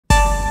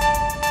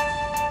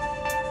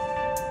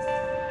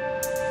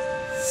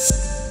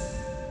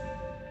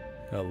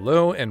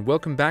Hello and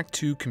welcome back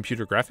to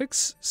Computer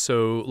Graphics.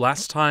 So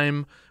last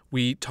time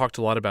we talked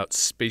a lot about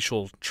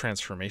spatial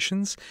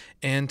transformations,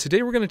 and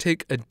today we're going to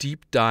take a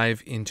deep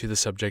dive into the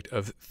subject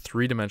of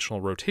three-dimensional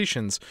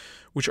rotations,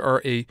 which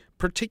are a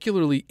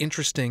particularly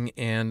interesting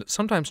and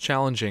sometimes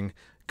challenging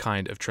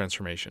kind of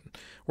transformation.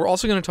 We're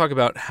also going to talk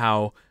about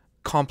how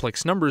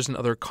complex numbers and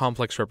other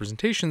complex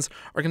representations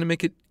are going to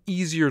make it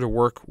easier to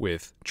work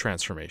with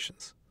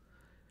transformations.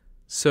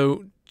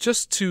 So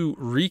just to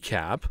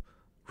recap,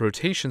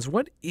 rotations,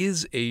 what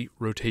is a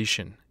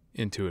rotation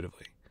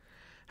intuitively?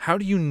 How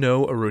do you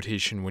know a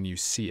rotation when you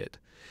see it?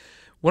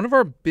 One of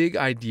our big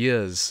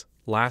ideas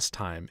last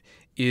time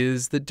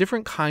is that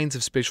different kinds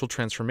of spatial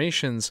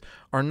transformations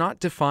are not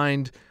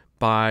defined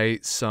by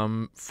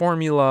some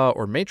formula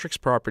or matrix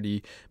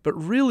property, but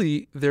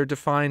really they're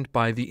defined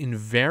by the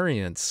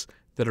invariants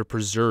that are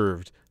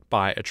preserved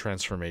by a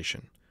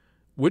transformation.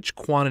 Which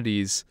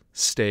quantities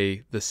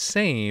stay the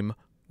same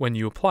when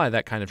you apply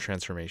that kind of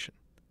transformation?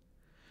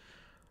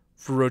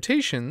 For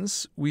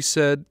rotations, we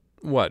said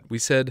what? We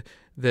said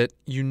that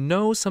you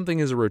know something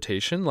is a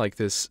rotation, like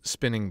this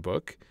spinning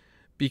book,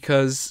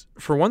 because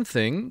for one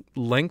thing,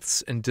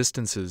 lengths and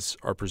distances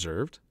are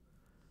preserved.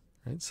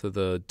 Right? So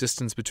the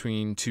distance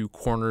between two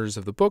corners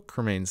of the book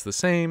remains the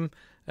same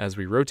as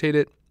we rotate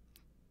it.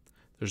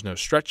 There's no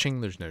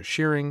stretching, there's no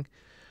shearing.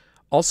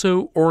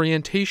 Also,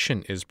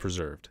 orientation is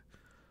preserved.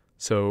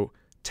 So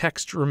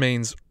text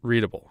remains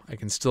readable. I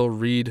can still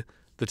read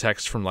the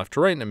text from left to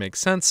right and it makes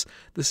sense.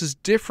 This is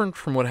different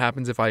from what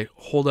happens if I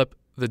hold up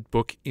the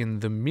book in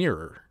the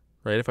mirror,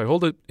 right? If I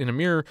hold it in a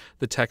mirror,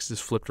 the text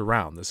is flipped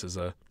around. This is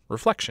a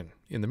reflection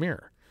in the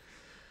mirror.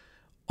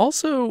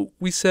 Also,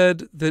 we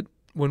said that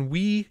when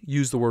we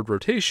use the word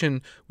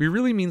rotation, we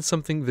really mean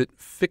something that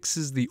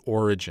fixes the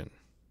origin,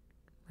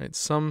 right?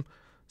 Some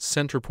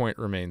center point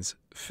remains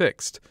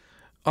fixed.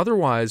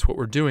 Otherwise, what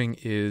we're doing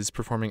is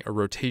performing a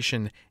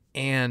rotation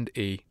and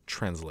a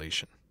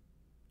translation.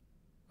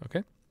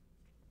 Okay?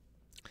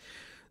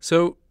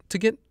 So to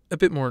get a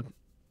bit more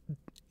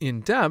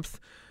in depth,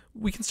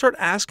 we can start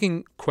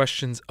asking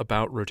questions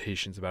about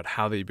rotations, about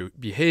how they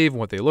behave and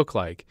what they look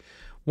like.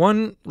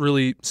 One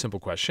really simple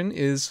question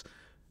is,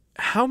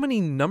 how many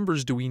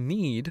numbers do we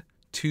need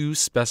to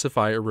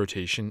specify a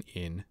rotation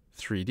in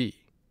 3D?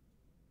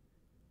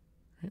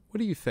 Right? What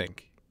do you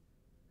think?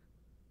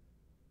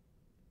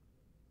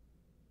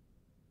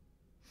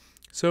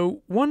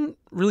 So one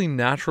really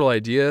natural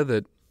idea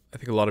that I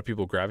think a lot of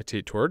people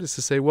gravitate toward is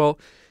to say, well,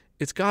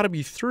 it's got to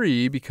be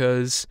 3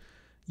 because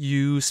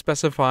you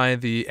specify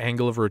the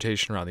angle of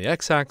rotation around the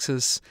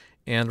x-axis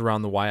and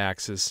around the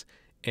y-axis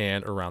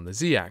and around the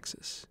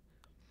z-axis.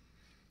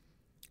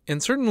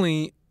 And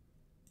certainly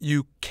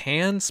you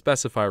can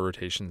specify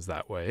rotations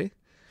that way,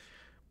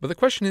 but the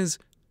question is,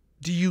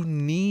 do you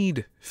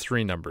need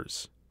 3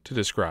 numbers to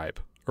describe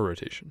a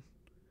rotation?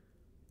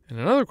 And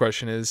another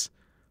question is,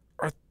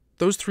 are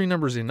those 3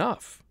 numbers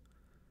enough?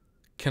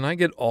 Can I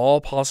get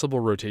all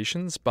possible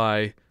rotations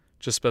by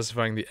just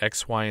specifying the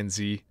x, y, and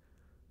z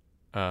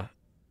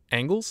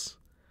angles?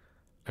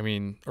 I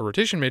mean, a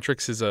rotation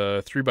matrix is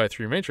a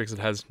 3x3 matrix. It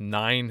has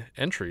 9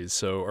 entries.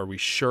 So are we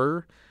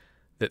sure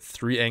that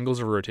 3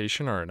 angles of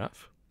rotation are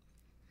enough?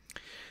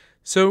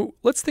 So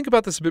let's think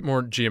about this a bit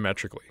more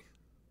geometrically.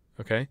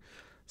 Okay?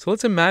 So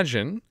let's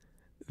imagine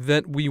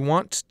that we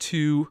want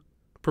to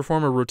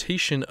perform a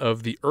rotation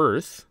of the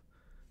Earth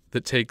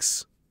that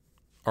takes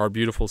our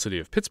beautiful city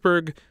of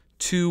Pittsburgh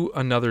to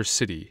another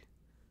city.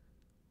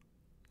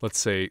 Let's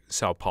say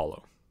Sao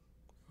Paulo.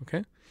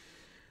 Okay?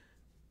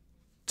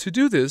 To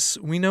do this,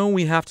 we know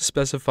we have to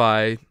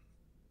specify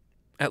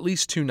at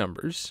least 2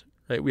 numbers,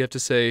 right? We have to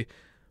say,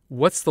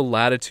 what's the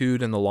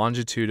latitude and the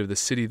longitude of the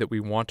city that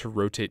we want to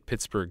rotate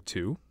Pittsburgh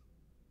to?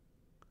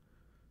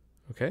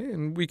 Okay,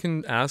 and we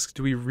can ask,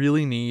 do we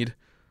really need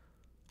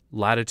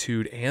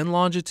latitude and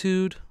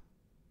longitude?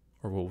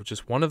 Or will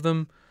just one of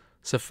them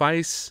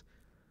suffice?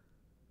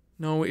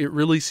 No, it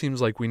really seems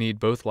like we need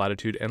both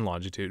latitude and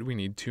longitude. We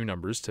need 2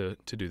 numbers to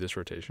do this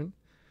rotation.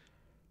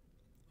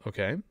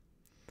 Okay.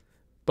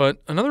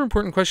 But another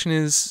important question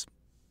is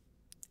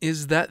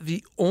that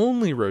the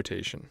only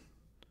rotation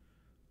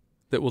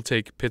that will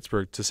take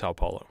Pittsburgh to Sao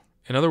Paulo?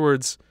 In other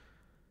words,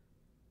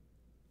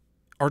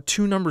 are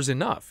 2 numbers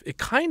enough? It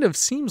kind of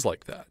seems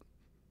like that,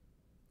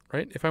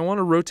 right? If I want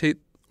to rotate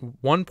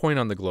one point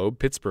on the globe,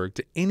 Pittsburgh,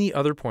 to any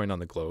other point on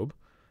the globe,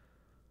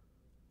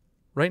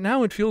 right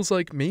now it feels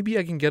like maybe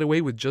I can get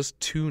away with just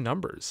 2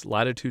 numbers,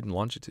 latitude and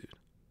longitude.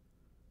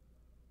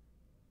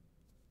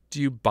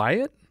 Do you buy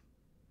it?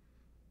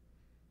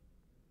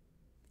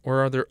 Or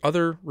are there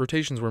other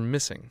rotations we're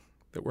missing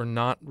that we're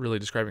not really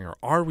describing, or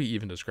are we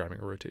even describing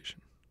a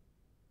rotation?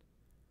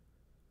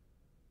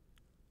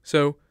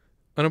 So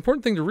an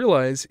important thing to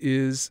realize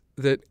is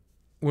that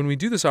when we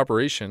do this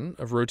operation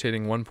of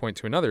rotating one point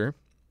to another,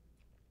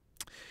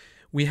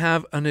 we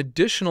have an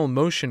additional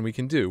motion we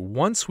can do.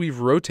 Once we've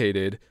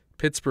rotated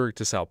Pittsburgh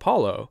to Sao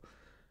Paulo,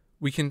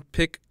 we can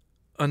pick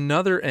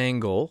another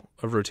angle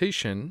of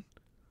rotation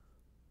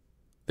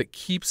that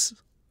keeps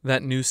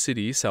that new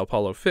city, Sao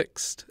Paulo,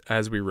 fixed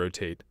as we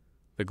rotate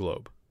the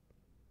globe.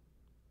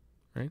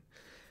 Right?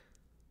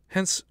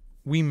 Hence,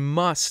 we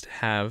must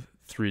have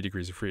 3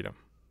 degrees of freedom.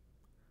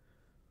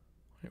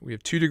 We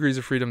have 2 degrees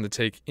of freedom to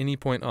take any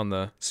point on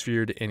the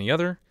sphere to any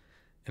other,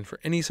 and for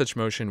any such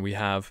motion, we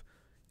have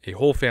a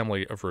whole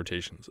family of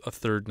rotations, a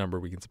third number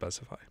we can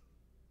specify.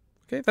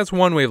 Okay, that's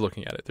one way of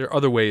looking at it. There are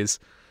other ways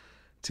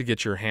to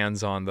get your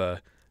hands on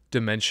the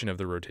dimension of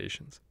the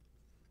rotations.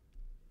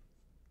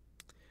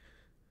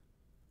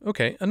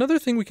 Okay, another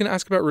thing we can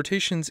ask about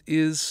rotations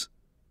is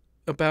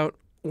about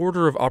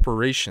order of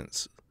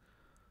operations.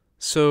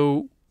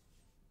 So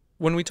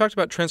when we talked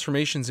about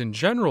transformations in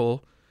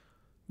general,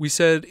 we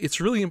said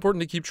it's really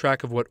important to keep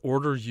track of what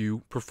order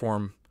you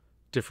perform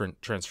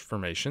different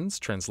transformations,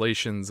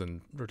 translations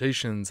and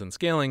rotations and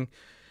scaling,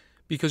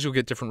 because you'll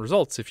get different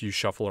results if you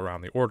shuffle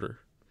around the order.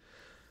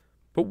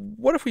 But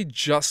what if we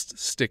just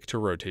stick to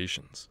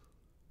rotations?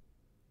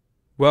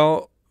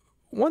 Well,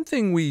 one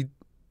thing we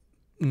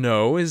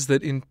know is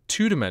that in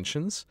 2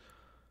 dimensions,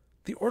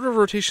 the order of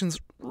rotations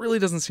really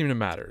doesn't seem to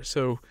matter.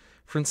 So,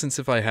 for instance,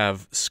 if I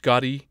have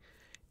Scotty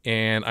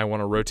and I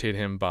want to rotate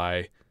him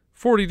by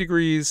 40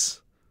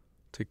 degrees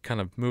to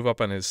kind of move up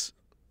on his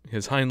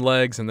hind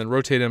legs and then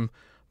rotate him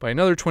by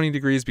another 20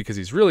 degrees because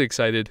he's really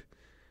excited,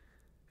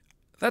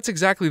 that's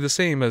exactly the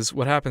same as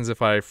what happens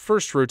if I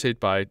first rotate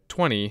by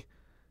 20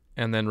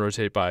 and then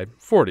rotate by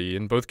 40.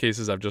 In both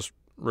cases, I've just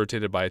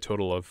rotated by a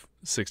total of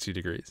 60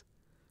 degrees.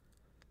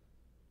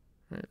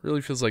 It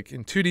really feels like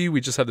in 2D,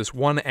 we just have this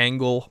one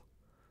angle.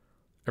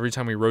 Every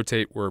time we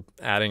rotate, we're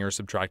adding or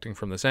subtracting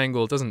from this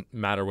angle. It doesn't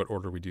matter what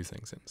order we do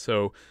things in.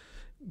 So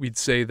we'd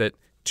say that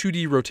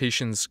 2D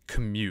rotations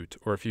commute,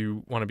 or if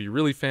you want to be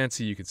really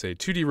fancy, you could say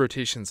 2D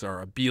rotations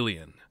are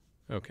abelian.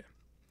 Okay.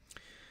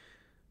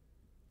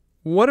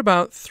 What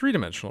about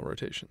 3-dimensional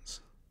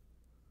rotations?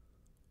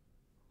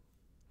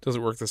 Does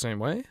it work the same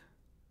way?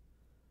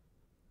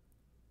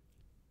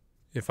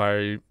 If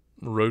I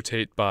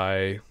rotate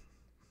by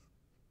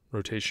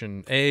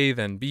rotation A,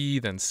 then B,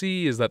 then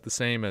C, is that the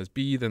same as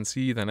B, then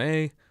C, then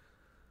A?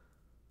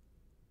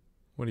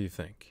 What do you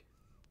think?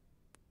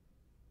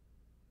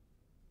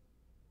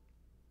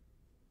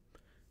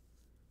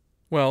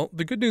 Well,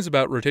 the good news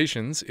about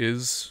rotations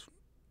is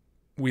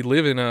we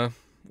live in a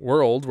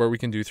world where we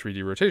can do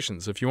 3D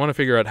rotations. If you want to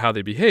figure out how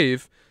they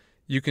behave,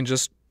 you can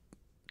just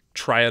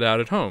try it out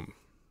at home.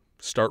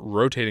 Start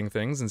rotating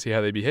things and see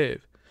how they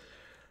behave.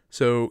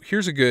 So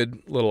here's a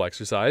good little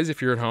exercise.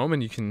 If you're at home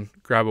and you can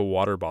grab a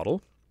water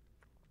bottle,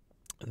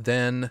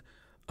 then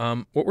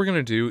what we're going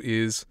to do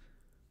is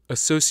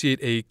associate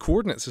a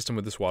coordinate system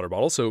with this water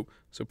bottle. So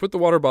put the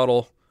water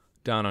bottle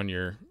down on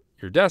your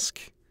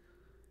desk,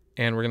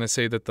 and we're going to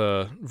say that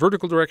the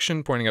vertical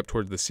direction pointing up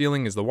toward the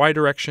ceiling is the y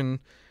direction,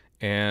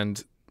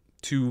 and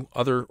 2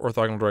 other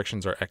orthogonal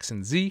directions are x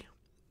and z.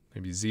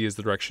 Maybe z is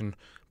the direction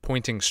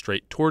pointing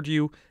straight toward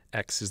you,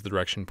 x is the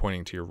direction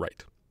pointing to your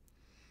right.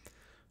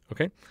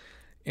 Okay,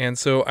 and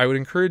so I would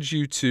encourage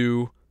you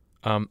to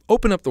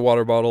open up the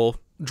water bottle,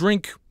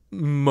 drink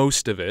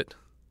most of it,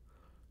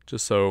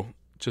 just so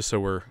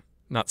we're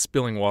not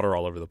spilling water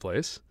all over the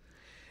place,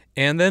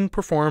 and then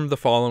perform the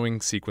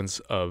following sequence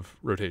of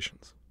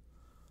rotations.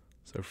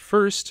 So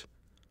first,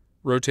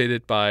 rotate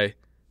it by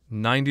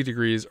 90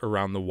 degrees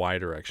around the y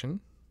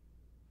direction.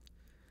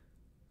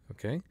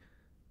 Okay,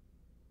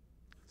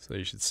 so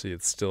you should see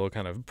it's still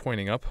kind of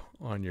pointing up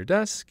on your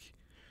desk.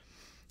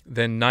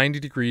 Then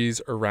 90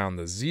 degrees around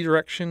the z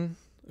direction.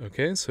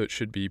 Okay, so it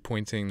should be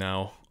pointing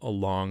now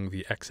along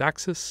the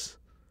x-axis.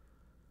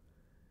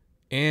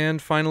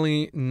 And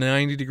finally,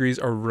 90 degrees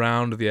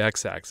around the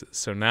x-axis.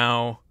 So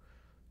now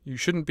you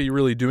shouldn't be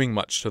really doing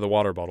much to the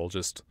water bottle,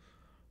 just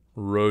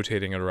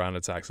rotating it around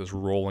its axis,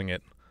 rolling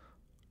it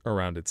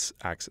around its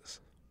axis.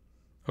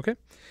 Okay,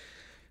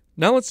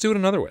 now let's do it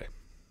another way.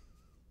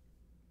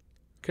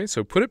 Okay,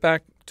 so put it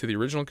back to the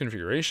original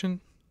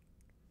configuration.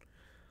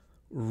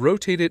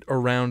 Rotate it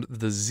around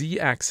the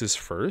z-axis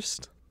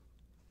first.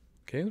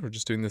 Okay, we're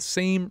just doing the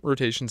same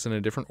rotations in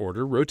a different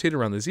order. Rotate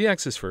around the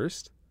z-axis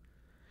first.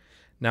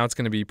 Now it's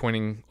going to be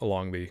pointing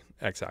along the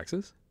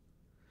x-axis.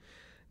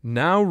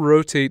 Now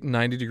rotate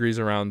 90 degrees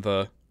around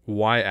the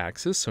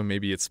y-axis, so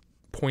maybe it's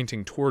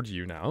pointing toward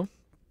you now.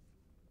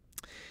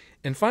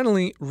 And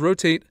finally,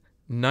 rotate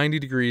 90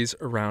 degrees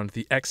around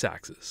the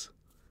x-axis.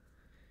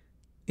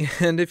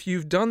 And if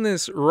you've done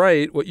this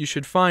right, what you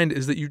should find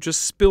is that you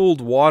just spilled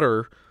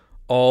water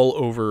all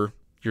over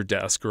your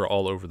desk or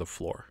all over the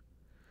floor.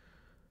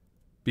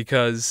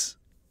 Because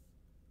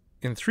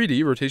in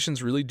 3D,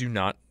 rotations really do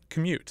not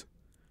commute.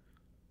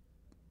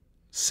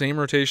 Same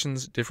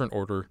rotations, different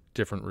order,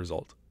 different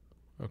result.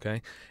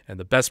 Okay? And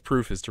the best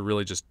proof is to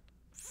really just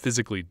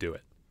physically do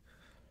it.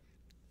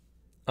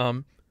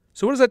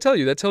 So what does that tell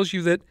you? That tells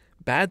you that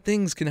bad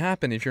things can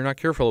happen if you're not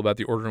careful about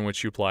the order in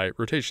which you apply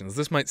rotations.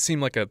 This might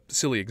seem like a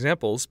silly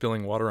example,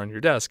 spilling water on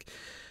your desk,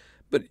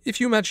 but if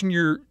you imagine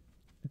you're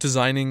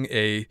designing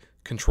a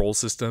control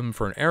system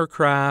for an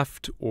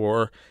aircraft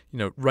or,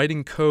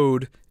 writing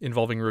code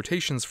involving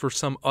rotations for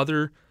some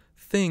other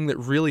thing that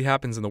really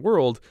happens in the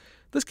world,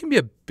 this can be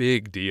a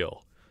big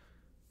deal.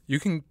 You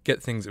can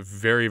get things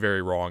very,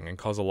 very wrong and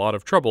cause a lot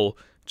of trouble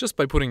just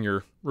by putting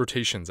your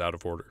rotations out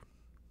of order.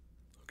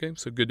 Okay,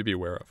 so good to be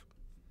aware of.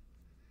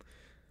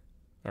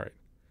 All right.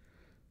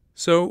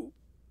 So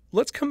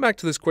let's come back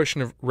to this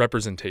question of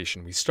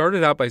representation. We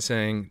started out by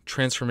saying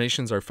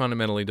transformations are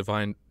fundamentally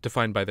defined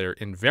by their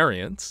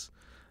invariance,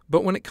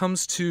 but when it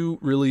comes to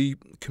really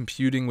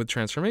computing with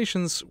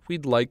transformations,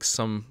 we'd like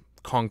some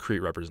concrete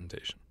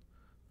representation.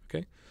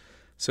 Okay,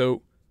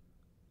 so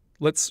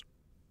let's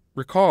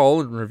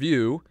recall and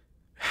review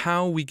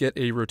how we get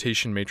a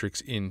rotation matrix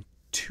in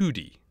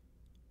 2D.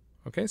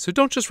 Okay, so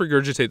don't just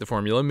regurgitate the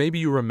formula. Maybe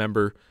you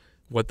remember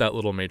what that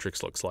little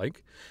matrix looks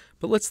like.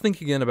 But let's think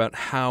again about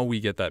how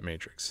we get that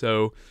matrix.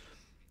 So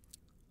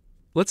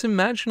let's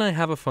imagine I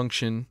have a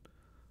function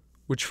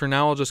which for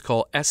now I'll just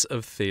call S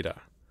of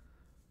theta.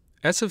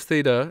 S of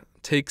theta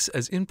takes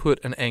as input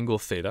an angle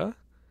theta,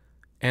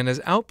 and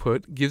as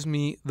output gives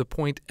me the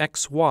point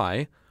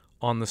xy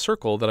on the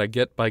circle that I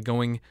get by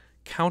going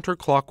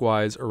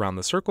counterclockwise around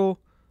the circle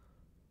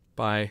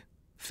by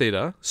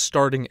theta,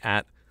 starting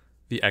at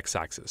the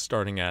x-axis,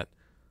 starting at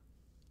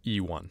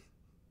E1.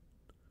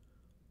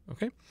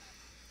 Okay?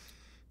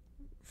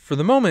 For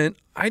the moment,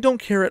 I don't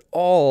care at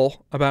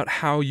all about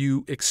how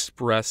you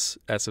express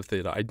S of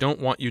theta. I don't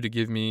want you to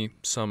give me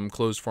some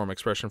closed form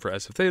expression for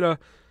S of theta.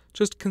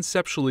 Just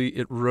conceptually,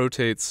 it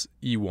rotates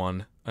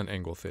E1 an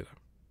angle theta.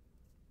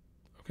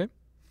 Okay?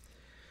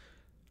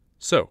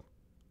 So,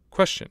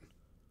 question.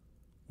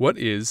 What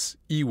is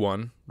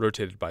E1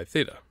 rotated by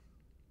theta?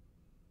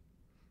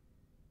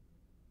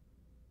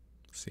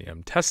 See,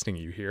 I'm testing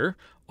you here.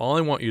 All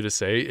I want you to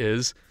say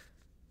is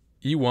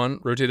E1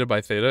 rotated by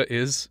theta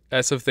is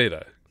S of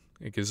theta.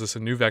 It gives us a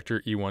new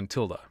vector E1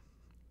 tilde.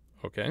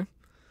 Okay?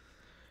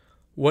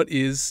 What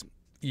is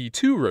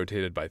E2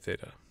 rotated by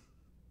theta?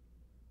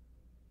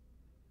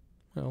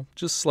 Well,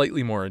 just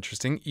slightly more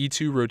interesting.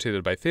 E2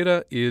 rotated by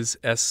theta is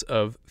S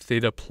of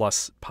theta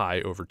plus pi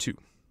over 2.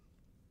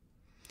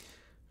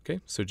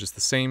 Okay, so just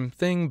the same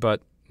thing,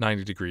 but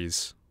 90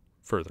 degrees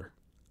further.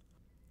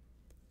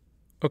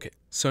 Okay,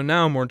 so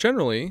now more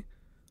generally,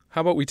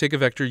 how about we take a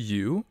vector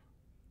u,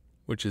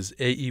 which is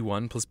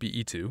ae1 plus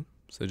be2,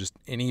 so just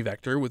any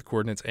vector with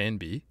coordinates a and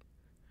b.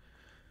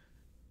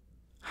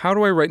 How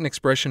do I write an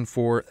expression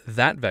for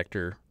that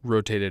vector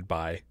rotated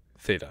by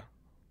theta?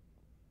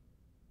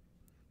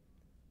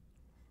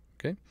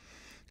 Okay,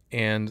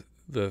 and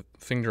the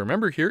thing to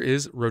remember here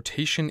is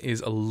rotation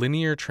is a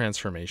linear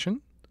transformation,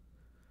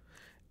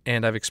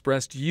 and I've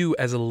expressed u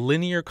as a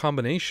linear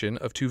combination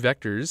of two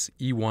vectors,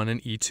 e1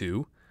 and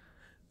e2,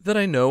 that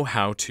I know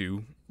how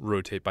to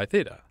rotate by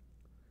theta.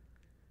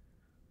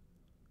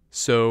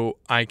 So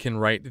I can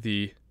write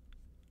the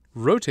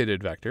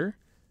rotated vector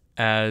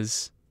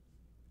as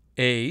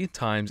a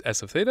times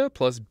s of theta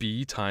plus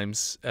b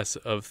times s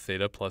of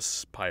theta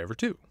plus pi over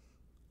 2.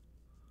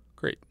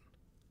 Great.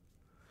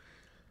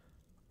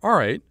 All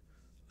right,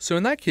 so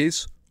in that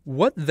case,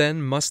 what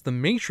then must the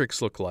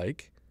matrix look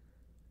like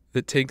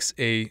that takes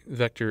a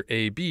vector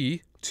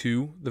AB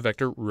to the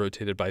vector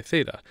rotated by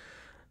theta?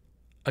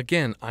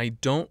 Again, I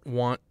don't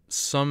want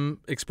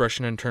some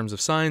expression in terms of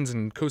sines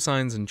and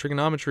cosines and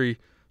trigonometry,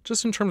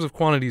 just in terms of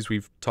quantities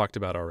we've talked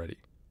about already.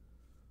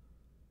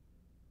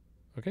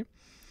 Okay,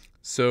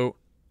 so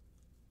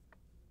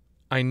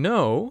I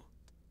know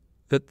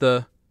that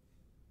the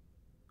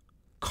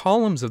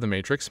columns of the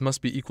matrix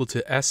must be equal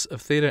to S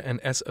of theta and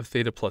S of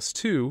theta plus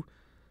 2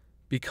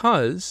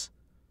 because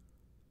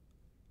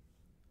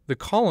the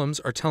columns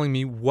are telling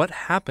me what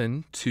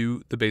happened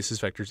to the basis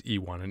vectors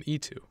E1 and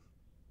E2.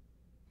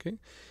 Okay.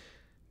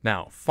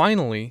 Now,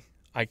 finally,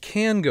 I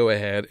can go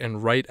ahead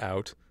and write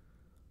out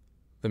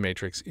the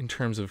matrix in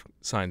terms of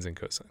sines and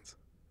cosines.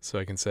 So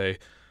I can say,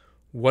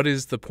 what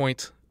is the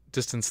point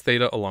distance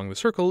theta along the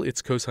circle?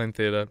 It's cosine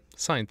theta,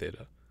 sine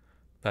theta.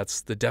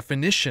 That's the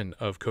definition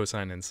of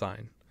cosine and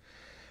sine.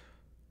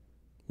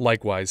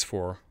 Likewise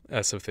for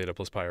S of theta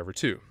plus pi over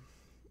 2.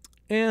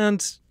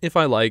 And if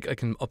I like, I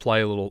can apply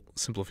a little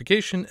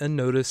simplification and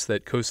notice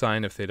that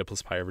cosine of theta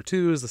plus pi over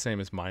 2 is the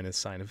same as minus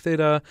sine of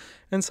theta,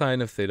 and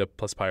sine of theta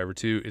plus pi over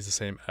 2 is the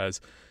same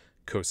as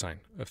cosine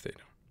of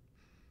theta.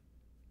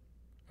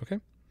 Okay?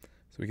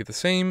 So we get the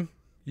same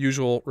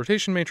usual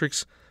rotation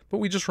matrix, but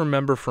we just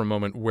remember for a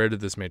moment, where did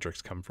this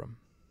matrix come from?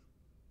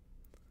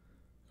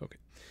 Okay.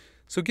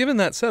 So given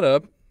that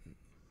setup,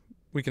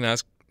 we can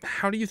ask,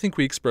 how do you think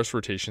we express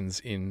rotations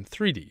in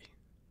 3D?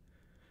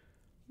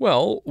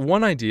 Well,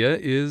 one idea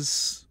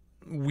is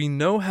we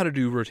know how to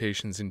do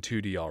rotations in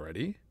 2D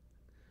already.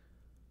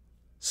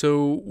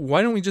 So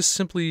why don't we just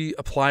simply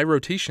apply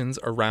rotations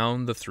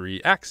around the three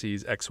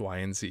axes, x, y,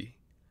 and z?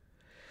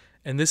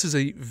 And this is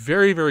a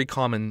very, very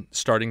common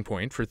starting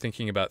point for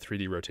thinking about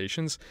 3D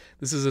rotations.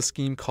 This is a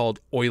scheme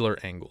called Euler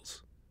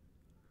angles.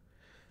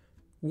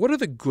 What are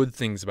the good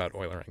things about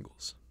Euler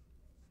angles?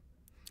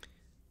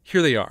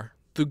 Here they are.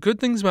 The good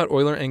things about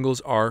Euler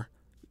angles are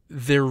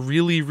they're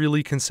really,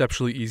 really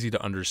conceptually easy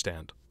to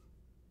understand.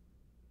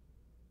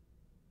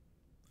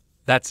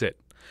 That's it.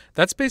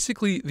 That's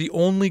basically the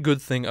only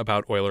good thing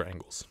about Euler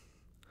angles.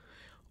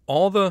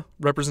 All the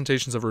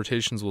representations of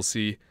rotations we'll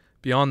see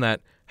beyond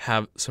that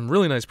have some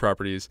really nice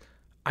properties.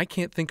 I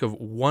can't think of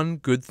one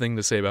good thing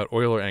to say about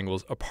Euler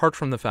angles apart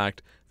from the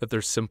fact that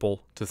they're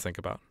simple to think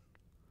about.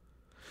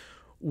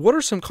 What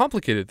are some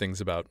complicated things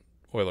about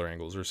Euler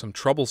angles, or some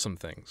troublesome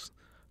things?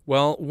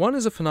 Well, one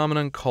is a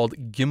phenomenon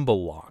called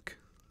gimbal lock.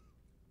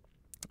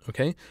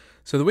 Okay,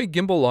 so the way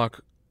gimbal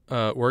lock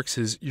works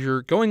is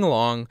you're going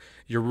along,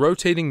 you're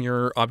rotating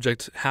your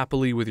object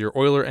happily with your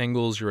Euler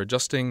angles, you're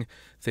adjusting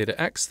theta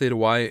x, theta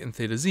y, and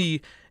theta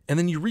z, and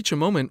then you reach a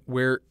moment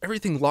where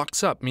everything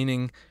locks up,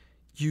 meaning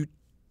you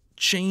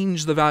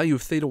change the value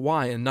of theta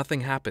y and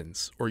nothing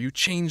happens, or you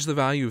change the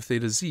value of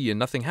theta z and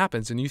nothing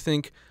happens, and you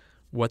think,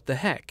 what the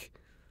heck?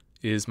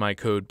 Is my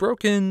code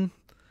broken?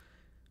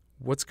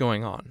 What's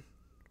going on?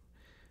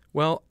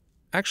 Well,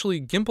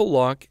 actually, gimbal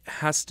lock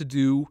has to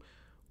do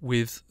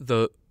with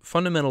the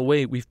fundamental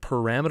way we've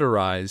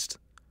parameterized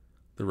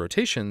the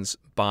rotations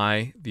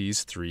by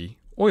these three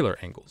Euler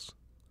angles.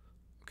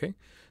 Okay?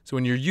 So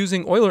when you're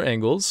using Euler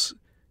angles,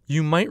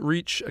 you might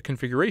reach a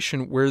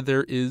configuration where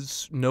there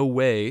is no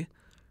way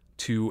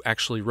to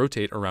actually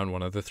rotate around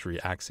one of the three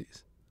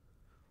axes.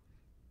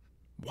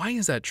 Why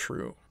is that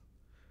true?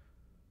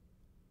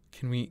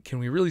 Can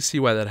we really see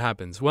why that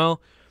happens?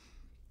 Well,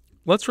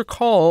 let's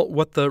recall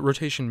what the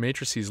rotation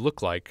matrices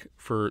look like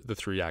for the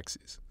three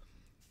axes.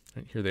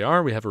 And here they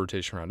are. We have a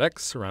rotation around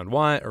x, around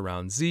y,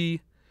 around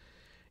z.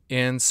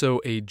 And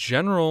so a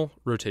general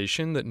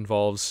rotation that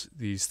involves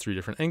these three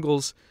different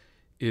angles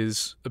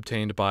is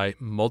obtained by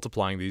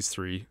multiplying these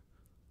three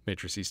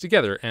matrices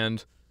together.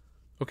 And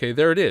okay,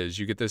 there it is.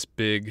 You get this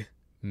big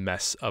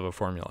mess of a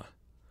formula.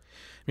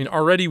 I mean,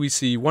 already we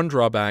see one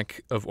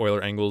drawback of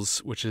Euler angles,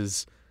 which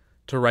is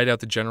to write out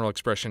the general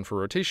expression for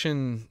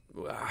rotation.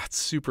 It's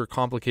super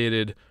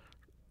complicated.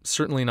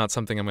 Certainly not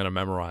something I'm going to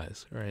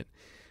memorize, right?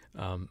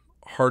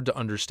 Hard to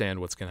understand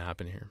what's going to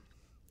happen here.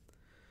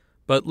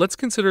 But let's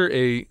consider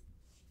a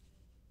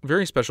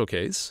very special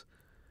case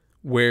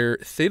where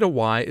theta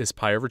y is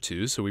pi over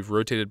 2, so we've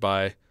rotated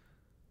by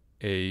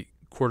a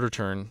quarter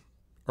turn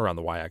around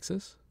the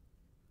y-axis.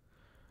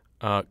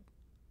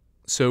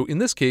 So in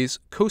this case,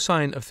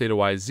 cosine of theta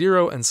y is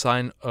 0 and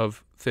sine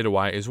of theta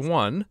y is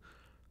 1.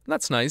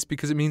 That's nice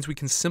because it means we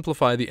can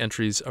simplify the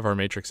entries of our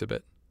matrix a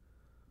bit.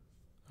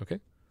 Okay,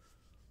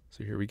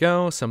 so here we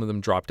go. Some of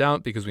them dropped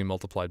out because we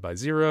multiplied by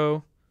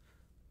 0.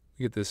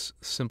 We get this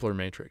simpler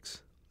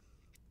matrix.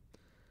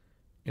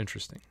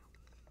 Interesting.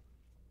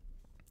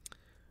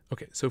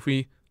 Okay, so if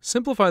we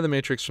simplify the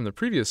matrix from the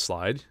previous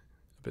slide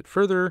a bit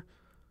further,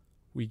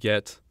 we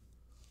get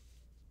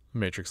a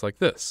matrix like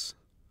this.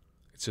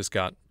 It's just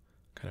got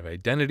kind of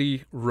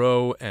identity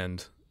row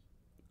and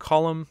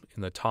column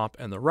in the top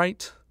and the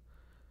right.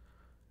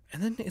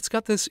 And then it's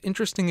got this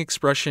interesting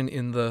expression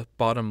in the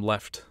bottom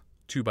left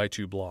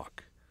 2x2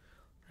 block.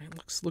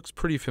 It looks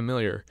pretty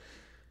familiar.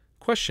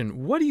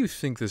 Question, what do you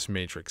think this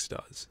matrix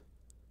does?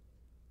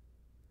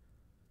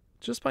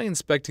 Just by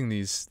inspecting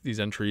these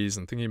entries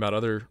and thinking about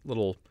other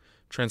little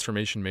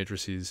transformation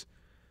matrices,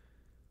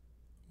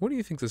 what do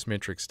you think this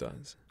matrix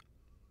does?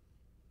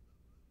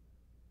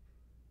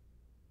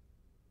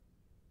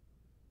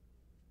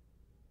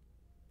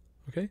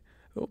 Okay.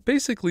 Well,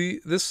 basically,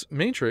 this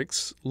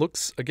matrix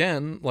looks,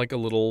 again, like a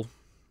little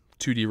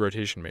 2D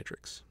rotation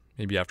matrix.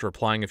 Maybe after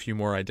applying a few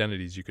more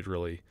identities, you could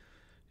really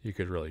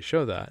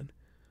show that.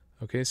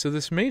 Okay, so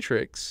this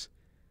matrix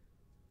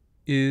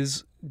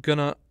is going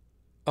to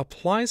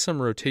apply some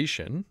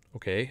rotation.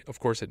 Okay, of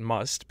course it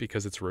must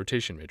because it's a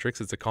rotation matrix.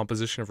 It's a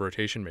composition of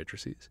rotation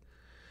matrices.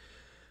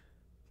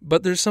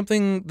 But there's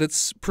something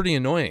that's pretty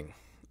annoying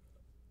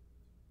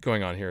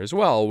going on here as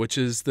well, which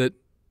is that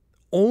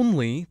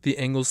only the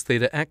angles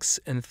theta x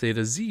and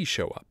theta z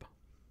show up.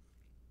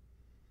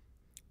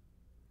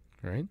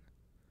 Right?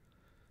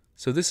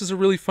 So this is a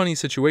really funny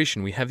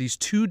situation. We have these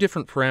two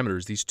different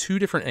parameters, these two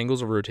different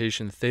angles of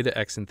rotation, theta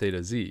x and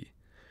theta z.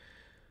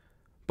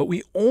 But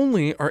we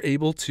only are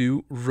able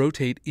to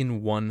rotate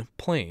in one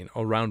plane,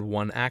 around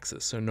one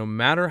axis. So no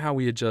matter how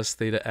we adjust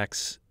theta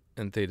x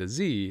and theta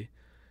z,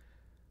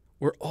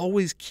 we're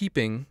always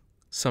keeping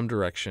some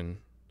direction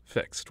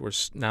fixed. We're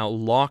now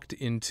locked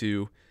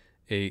into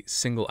a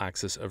single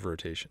axis of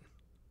rotation.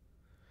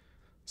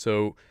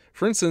 So,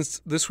 for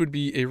instance, this would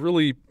be a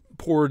really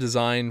poor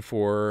design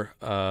for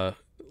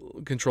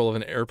control of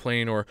an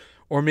airplane or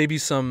maybe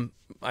some,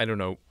 I don't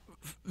know,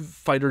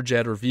 fighter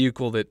jet or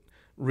vehicle that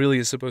really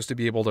is supposed to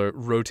be able to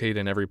rotate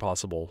in every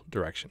possible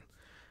direction.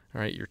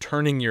 All right, you're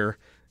turning your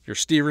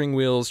steering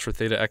wheels for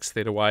theta x,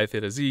 theta y,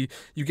 theta z.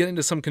 You get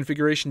into some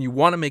configuration, you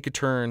want to make a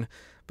turn,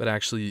 but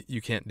actually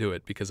you can't do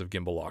it because of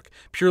gimbal lock,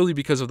 purely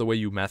because of the way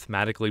you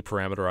mathematically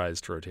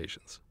parameterized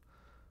rotations.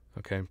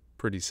 Okay,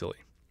 pretty silly.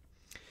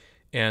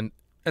 And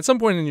at some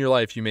point in your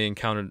life, you may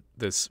encounter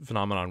this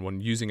phenomenon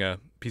when using a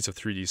piece of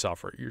 3D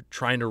software. You're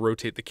trying to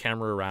rotate the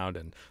camera around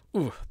and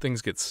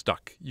things get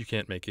stuck. You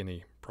can't make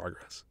any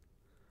progress.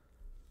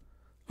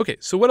 Okay,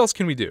 so what else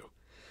can we do?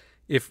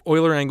 If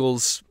Euler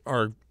angles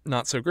are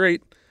not so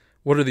great,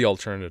 What are the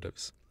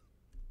alternatives?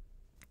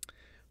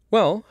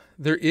 Well,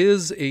 there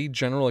is a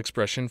general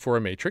expression for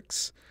a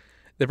matrix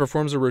that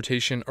performs a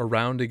rotation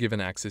around a given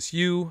axis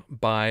u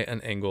by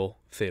an angle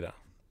theta.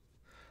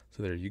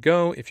 So there you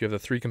go. If you have the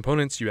three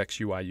components, ux,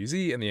 uy, uz,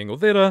 and the angle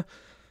theta,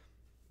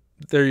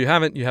 there you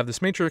have it. You have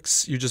this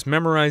matrix. You just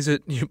memorize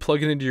it. You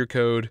plug it into your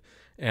code,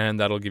 and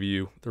that'll give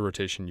you the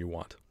rotation you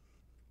want.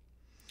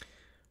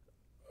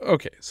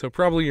 Okay, so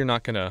probably you're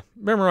not going to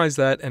memorize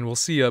that, and we'll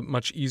see a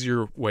much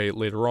easier way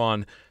later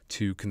on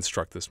to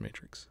construct this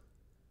matrix.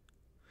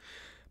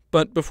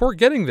 But before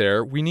getting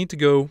there, we need to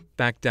go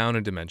back down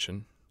a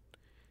dimension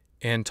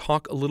and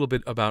talk a little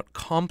bit about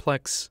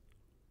complex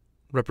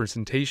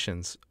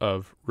representations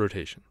of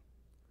rotation.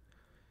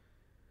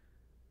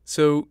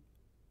 So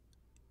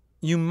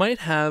you might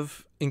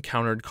have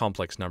encountered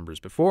complex numbers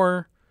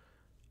before.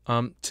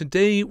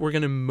 Today, we're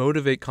going to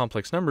motivate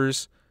complex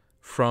numbers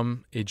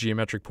from a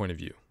geometric point of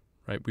view,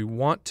 right? We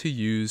want to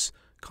use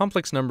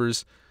complex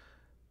numbers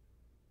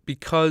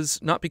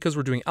not because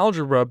we're doing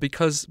algebra,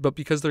 but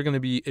because they're going to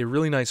be a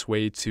really nice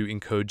way to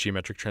encode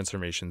geometric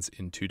transformations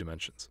in 2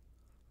 dimensions.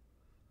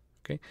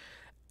 Okay.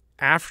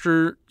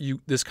 After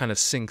this kind of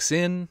sinks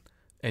in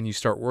and you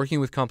start working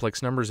with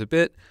complex numbers a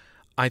bit,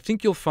 I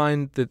think you'll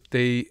find that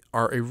they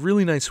are a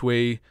really nice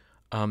way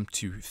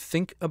to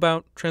think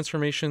about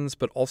transformations,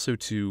 but also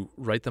to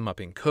write them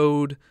up in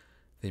code.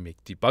 They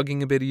make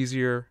debugging a bit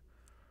easier.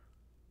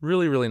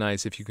 Really, really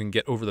nice if you can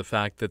get over the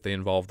fact that they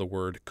involve the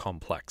word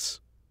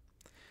complex.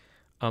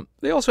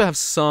 They also have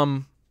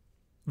some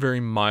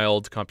very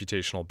mild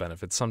computational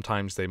benefits.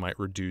 Sometimes they might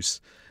reduce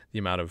the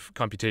amount of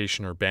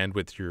computation or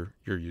bandwidth you're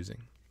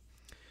using.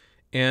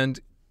 And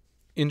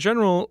in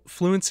general,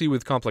 fluency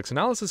with complex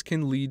analysis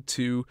can lead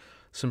to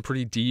some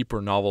pretty deep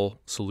or novel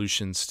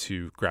solutions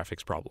to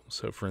graphics problems.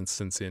 So for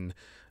instance, in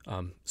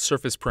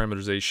surface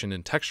parameterization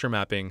and texture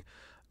mapping,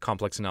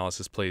 complex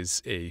analysis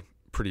plays a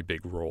pretty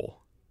big role.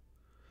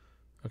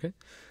 Okay,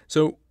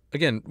 so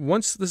again,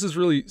 once this is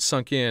really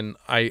sunk in,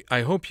 I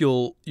hope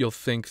you'll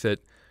think that,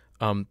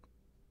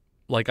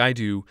 like I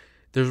do,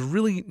 there's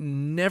really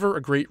never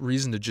a great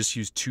reason to just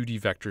use 2D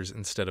vectors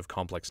instead of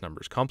complex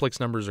numbers. Complex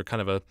numbers are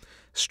kind of a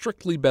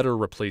strictly better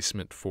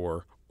replacement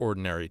for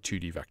ordinary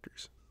 2D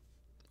vectors.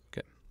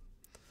 Okay.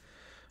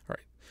 All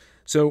right.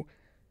 So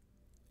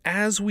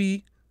as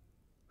we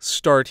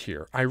start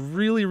here, I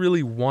really,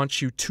 really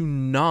want you to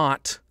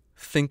not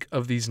think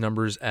of these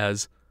numbers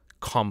as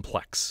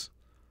complex.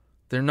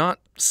 They're not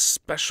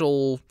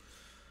special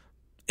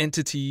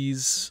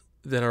entities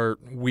that are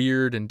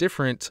weird and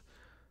different.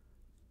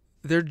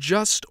 They're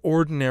just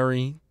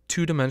ordinary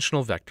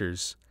 2-dimensional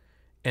vectors,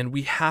 and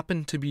we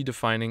happen to be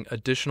defining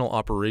additional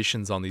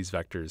operations on these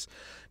vectors,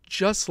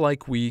 just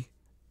like we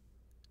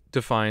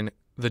define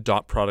the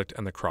dot product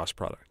and the cross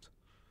product.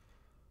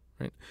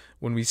 Right?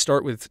 When we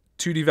start with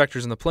 2D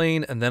vectors in the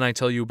plane, and then I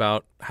tell you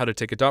about how to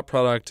take a dot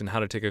product and how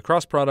to take a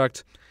cross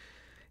product,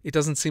 it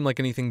doesn't seem like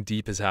anything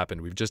deep has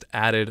happened. We've just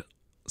added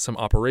some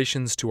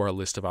operations to our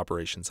list of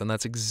operations, and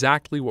that's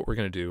exactly what we're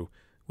going to do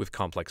with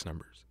complex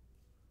numbers.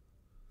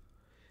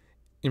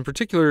 In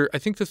particular, I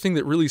think the thing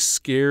that really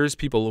scares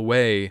people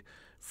away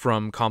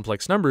from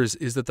complex numbers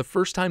is that the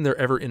first time they're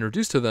ever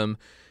introduced to them,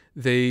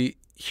 they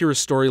hear a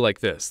story like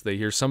this. They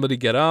hear somebody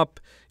get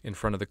up in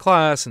front of the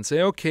class and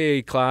say,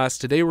 okay, class,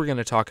 today we're going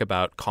to talk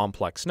about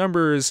complex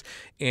numbers,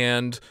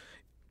 and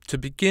to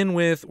begin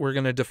with, we're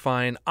going to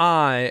define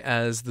I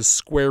as the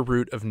square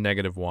root of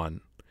 -1.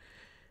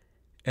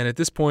 And at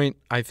this point,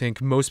 I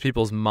think most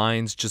people's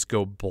minds just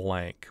go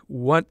blank.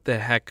 What the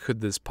heck could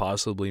this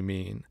possibly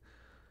mean?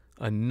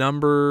 A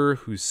number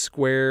whose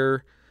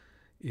square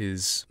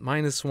is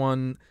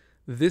 -1.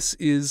 This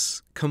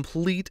is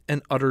complete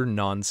and utter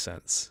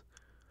nonsense.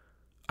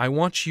 I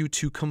want you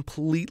to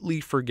completely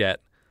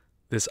forget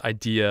this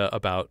idea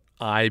about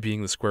I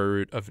being the square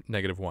root of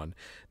 -1.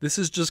 This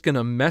is just going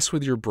to mess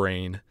with your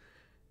brain.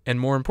 And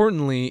more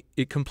importantly,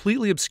 it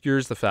completely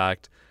obscures the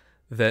fact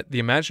that the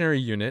imaginary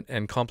unit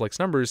and complex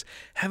numbers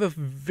have a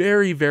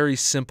very, very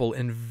simple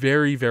and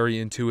very, very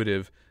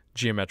intuitive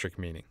geometric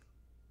meaning.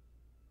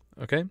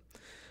 Okay?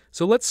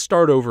 So let's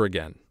start over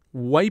again.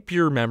 Wipe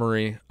your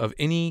memory of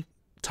any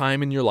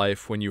time in your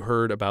life when you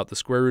heard about the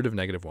square root of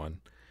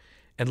 -1,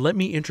 and let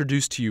me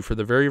introduce to you for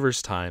the very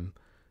first time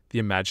the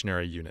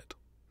imaginary unit.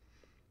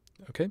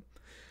 Okay?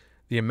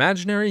 The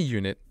imaginary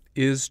unit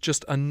is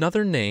just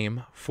another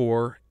name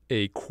for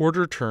a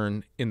quarter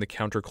turn in the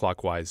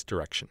counterclockwise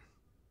direction.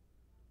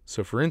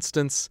 So for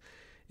instance,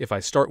 if I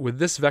start with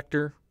this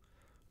vector,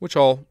 which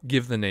I'll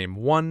give the name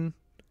 1,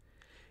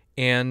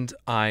 and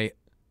I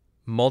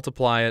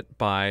multiply it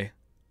by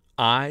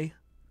I,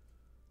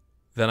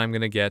 then I'm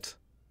going to get,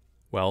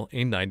 well,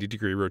 a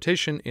 90-degree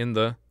rotation in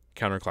the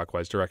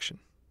counterclockwise direction.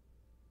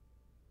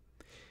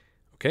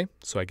 Okay,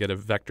 so I get a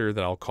vector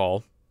that I'll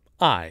call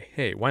I.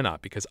 Hey, why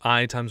not? Because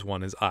I times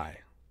 1 is I.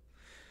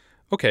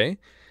 Okay,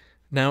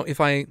 now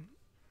if I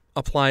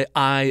apply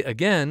I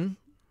again,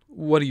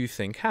 what do you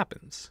think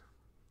happens?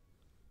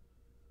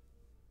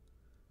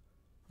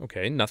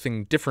 Okay,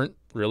 nothing different,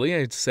 really.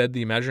 I said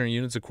the imaginary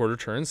unit's a quarter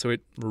turn, so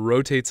it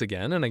rotates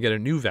again, and I get a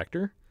new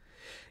vector.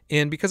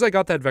 And because I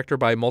got that vector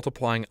by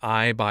multiplying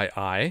I by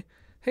I,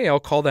 hey, I'll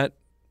call that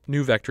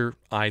new vector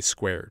I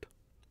squared.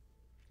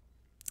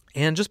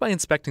 And just by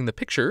inspecting the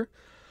picture,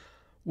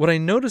 what I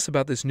notice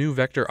about this new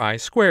vector I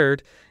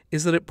squared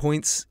is that it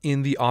points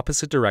in the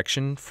opposite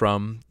direction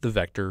from the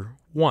vector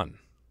 1.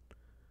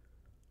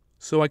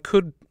 So I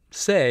could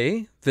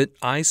say that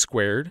I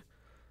squared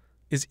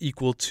is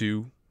equal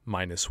to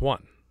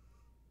 -1.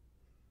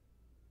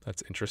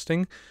 That's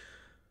interesting.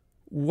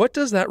 What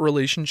does that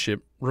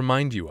relationship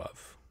remind you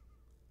of?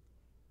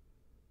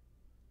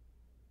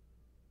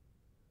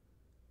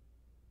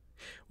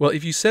 Well,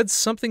 if you said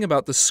something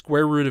about the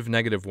square root of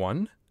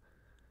 -1,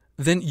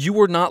 then you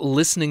were not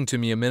listening to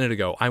me a minute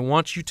ago. I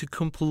want you to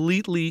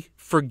completely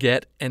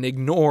forget and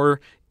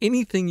ignore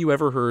anything you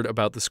ever heard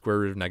about the square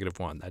root of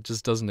 -1. That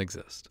just doesn't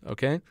exist,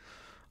 okay?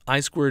 I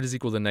squared is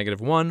equal to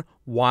 -1.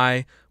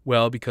 Why?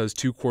 Well, because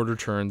 2 quarter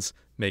turns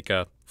make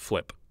a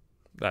flip.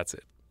 That's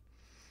it.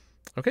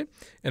 Okay?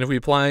 And if we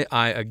apply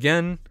I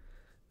again,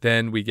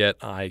 then we get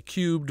I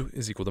cubed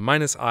is equal to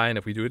 -I. And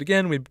if we do it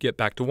again, we get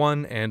back to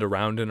 1, and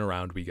around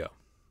we go.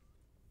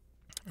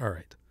 All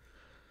right.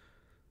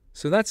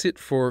 So that's it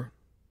for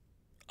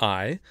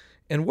I.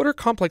 And what are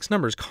complex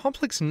numbers?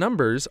 Complex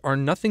numbers are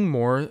nothing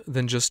more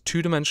than just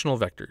two-dimensional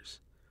vectors.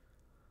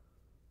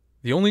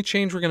 The only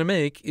change we're going to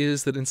make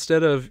is that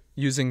instead of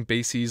using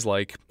bases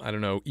like, I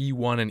don't know,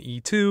 E1 and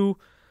E2,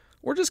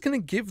 we're just going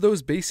to give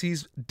those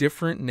bases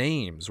different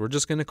names. We're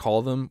just going to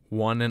call them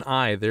 1 and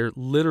I. They're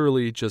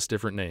literally just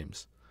different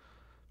names.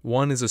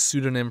 1 is a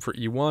pseudonym for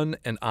E1,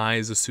 and I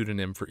is a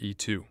pseudonym for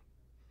E2.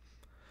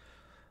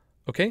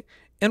 Okay?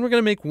 And we're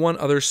going to make one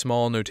other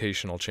small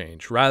notational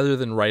change. Rather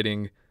than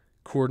writing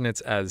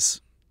coordinates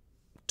as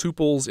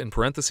tuples in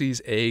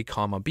parentheses, A,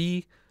 comma,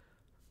 B,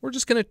 we're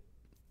just going to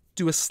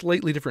do a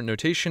slightly different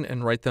notation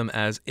and write them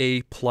as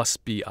A plus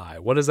BI.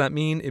 What does that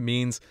mean? It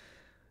means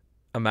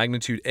a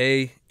magnitude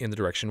A in the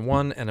direction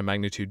 1 and a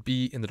magnitude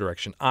B in the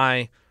direction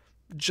I,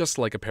 just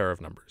like a pair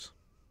of numbers.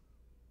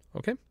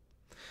 Okay?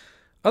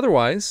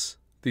 Otherwise,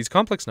 these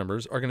complex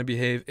numbers are going to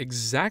behave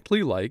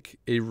exactly like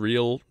a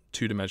real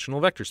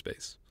two-dimensional vector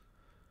space.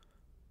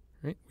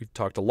 Right? We've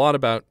talked a lot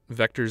about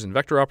vectors and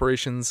vector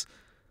operations.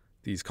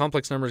 These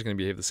complex numbers are going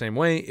to behave the same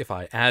way. If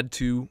I add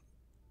two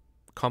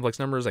complex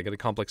numbers, I get a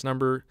complex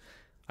number.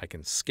 I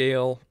can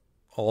scale,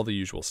 all the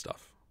usual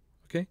stuff.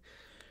 Okay?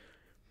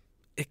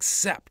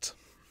 Except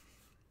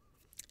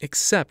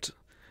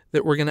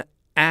that we're going to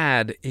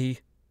add a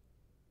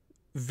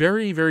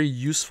very, very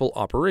useful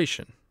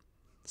operation.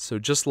 So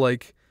just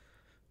like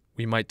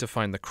we might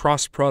define the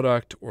cross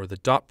product or the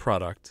dot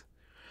product,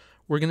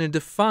 we're going to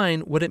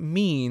define what it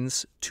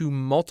means to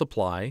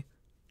multiply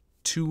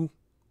two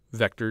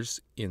vectors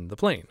in the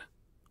plane.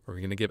 We're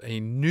going to give a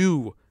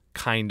new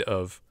kind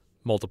of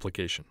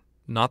multiplication.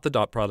 Not the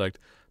dot product,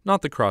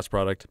 not the cross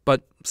product,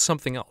 but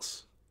something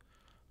else.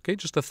 Okay,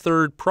 just a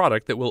third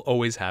product that we'll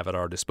always have at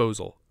our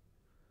disposal.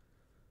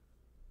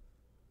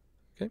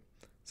 Okay,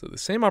 so the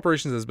same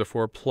operations as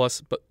before,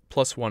 plus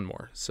one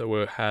more. So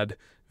we had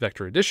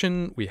vector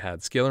addition, we had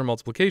scalar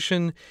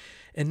multiplication,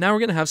 and now we're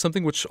going to have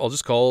something which I'll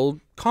just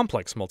call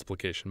complex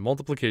multiplication,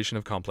 multiplication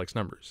of complex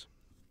numbers.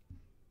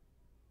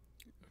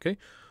 Okay,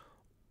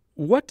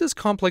 what does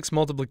complex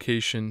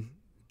multiplication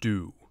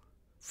do?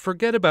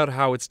 Forget about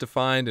how it's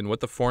defined and what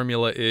the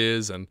formula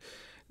is and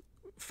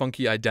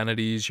funky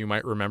identities you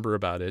might remember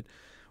about it.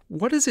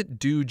 What does it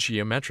do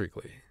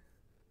geometrically?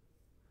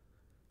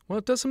 Well,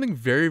 it does something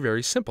very,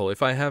 very simple.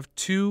 If I have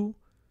two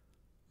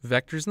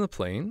vectors in the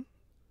plane,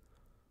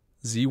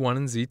 z1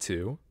 and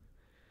z2,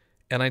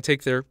 and I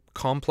take their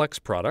complex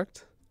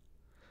product,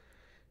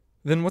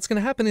 then what's going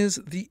to happen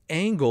is the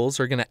angles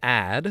are going to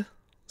add.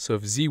 So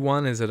if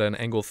z1 is at an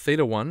angle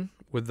θ1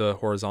 with the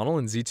horizontal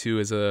and z2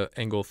 is an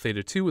angle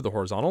θ2 with the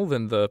horizontal,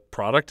 then the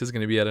product is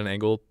going to be at an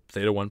angle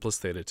θ1 plus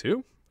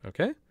θ2.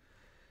 Okay?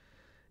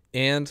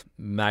 And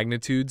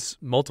magnitudes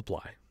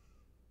multiply.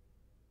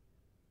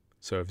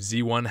 So if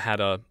z1 had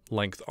a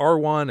length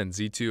r1 and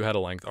z2 had a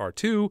length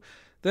r2,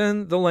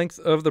 then the length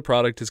of the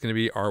product is going to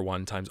be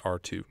r1 times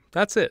r2.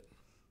 That's it.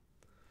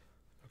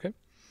 Okay?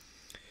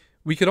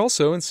 We could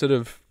also, instead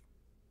of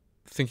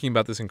thinking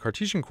about this in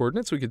Cartesian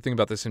coordinates, we could think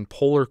about this in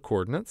polar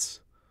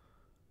coordinates.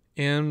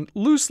 And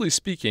loosely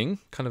speaking,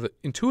 kind of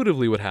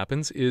intuitively what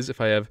happens is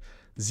if I have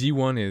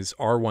z1 is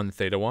r1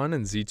 θ1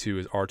 and z2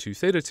 is r2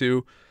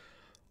 θ2,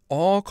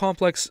 all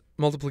complex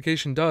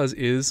multiplication does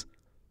is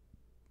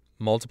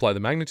multiply the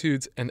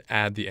magnitudes and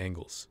add the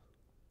angles.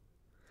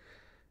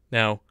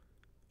 Now,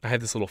 I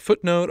had this little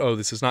footnote, oh,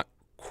 this is not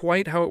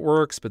quite how it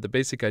works, but the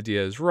basic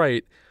idea is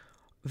right.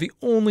 The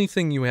only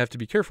thing you have to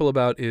be careful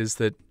about is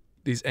that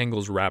these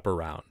angles wrap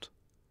around.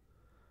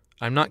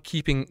 I'm not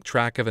keeping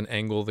track of an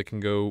angle that can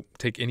go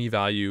take any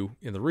value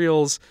in the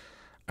reals.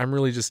 I'm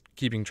really just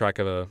keeping track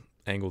of an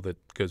angle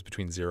that goes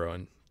between 0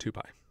 and 2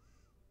 pi.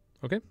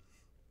 Okay?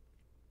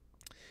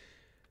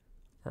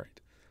 All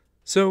right.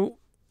 So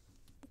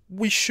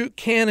we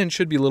can and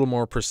should be a little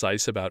more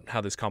precise about how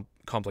this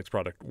complex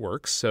product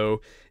works. So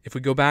if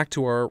we go back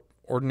to our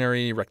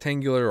ordinary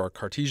rectangular or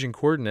Cartesian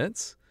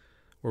coordinates,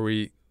 where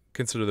we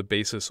consider the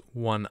basis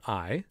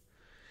 1i,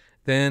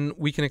 then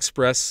we can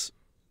express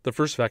the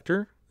first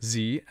vector,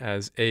 z,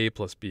 as a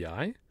plus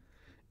bi,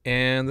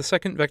 and the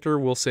second vector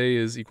we'll say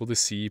is equal to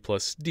c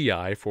plus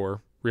di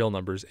for real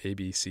numbers a,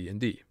 b, c, and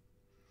d.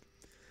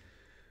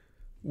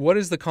 What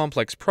is the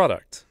complex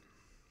product?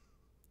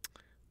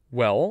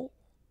 Well,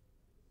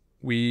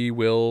 we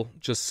will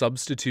just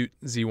substitute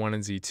z1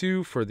 and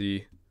z2 for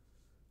the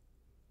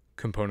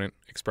component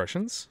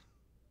expressions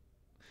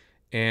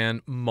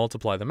and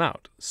multiply them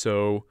out.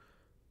 So,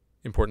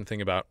 important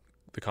thing about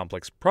the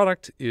complex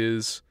product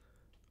is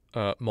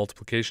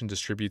multiplication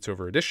distributes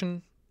over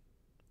addition.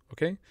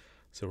 Okay,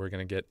 so we're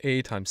going to get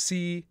a times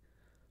c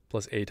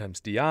plus a times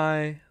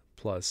di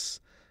plus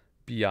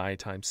bi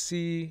times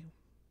c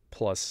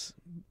plus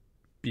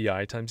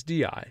bi times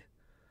di.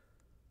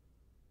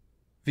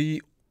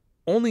 The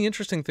only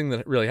interesting thing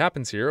that really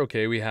happens here,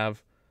 okay, we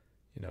have,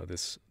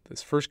 this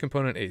first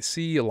component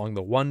AC along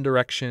the 1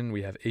 direction,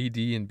 we have AD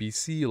and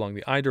BC along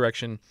the I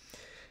direction,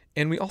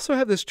 and we also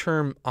have this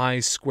term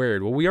I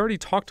squared. Well, we already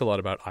talked a lot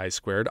about I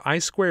squared. I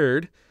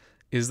squared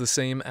is the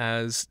same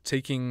as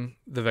taking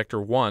the vector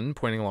 1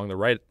 pointing along the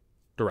right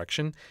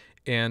direction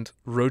and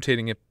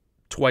rotating it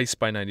twice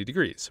by 90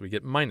 degrees. So we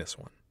get minus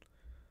 1.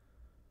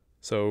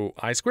 So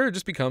I squared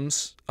just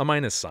becomes a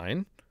minus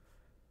sign.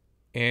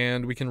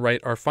 And we can write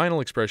our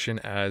final expression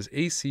as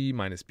AC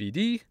minus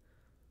BD,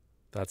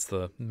 that's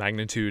the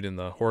magnitude in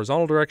the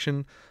horizontal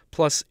direction,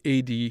 plus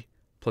AD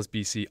plus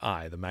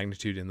BCI, the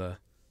magnitude in the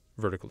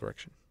vertical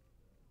direction.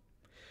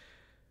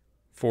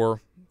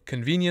 For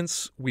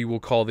convenience, we will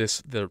call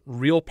this the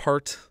real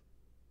part,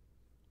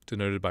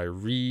 denoted by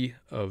re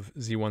of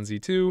z1,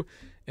 z2,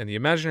 and the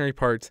imaginary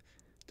part,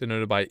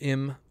 denoted by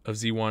im of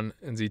z1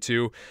 and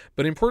z2.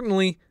 But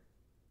importantly,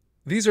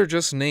 these are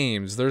just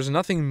names. There's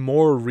nothing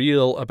more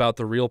real about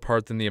the real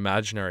part than the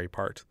imaginary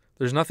part.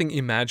 There's nothing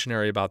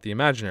imaginary about the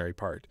imaginary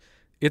part.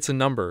 It's a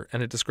number,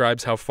 and it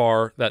describes how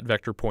far that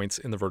vector points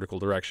in the vertical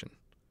direction.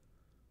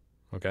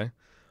 Okay?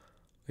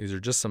 These are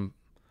just some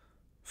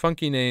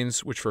funky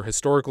names, which for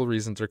historical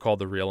reasons are called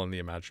the real and the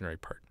imaginary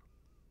part.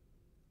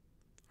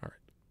 All right.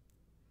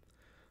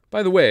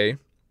 By the way,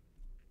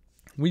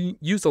 we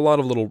used a lot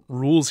of little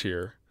rules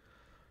here.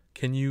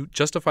 Can you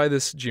justify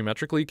this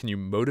geometrically? Can you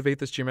motivate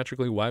this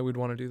geometrically? Why we'd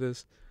want to do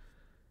this?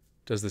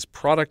 Does this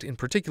product in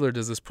particular,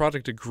 does this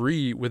product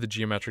agree with the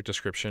geometric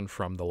description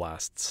from the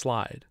last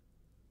slide?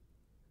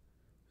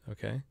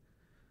 Okay.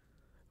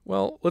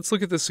 Well, let's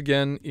look at this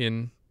again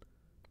in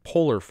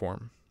polar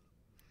form.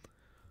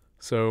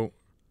 So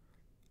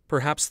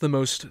perhaps the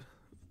most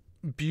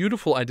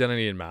beautiful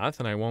identity in math,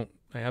 and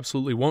I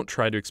absolutely won't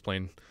try to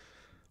explain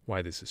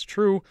why this is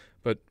true,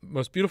 but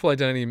most beautiful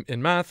identity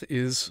in math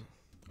is,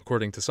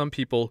 according to some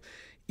people,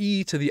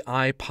 e to the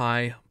I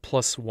pi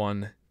plus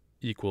 1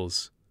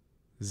 equals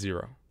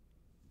 0.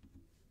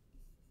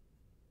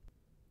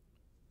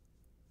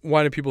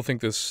 Why do people think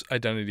this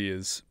identity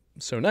is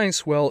so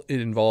nice? Well,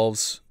 it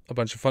involves a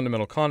bunch of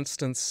fundamental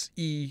constants,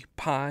 e,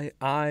 pi,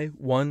 I,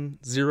 1,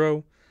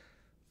 0,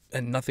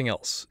 and nothing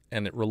else.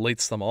 And it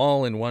relates them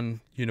all in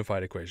one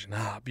unified equation.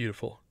 Ah,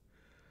 beautiful.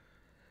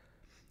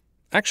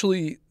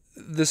 Actually,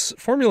 this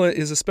formula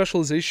is a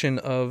specialization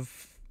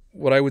of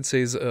what I would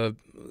say is a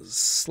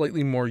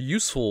slightly more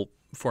useful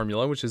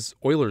formula, which is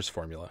Euler's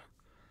formula.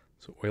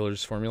 So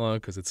Euler's formula,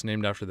 because it's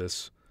named after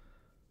this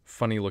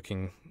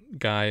funny-looking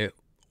guy,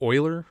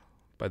 Euler.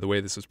 By the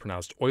way, this is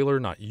pronounced Euler,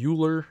 not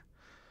Euler,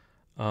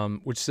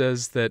 which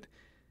says that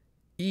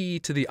e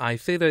to the I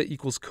theta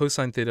equals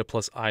cosine theta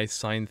plus I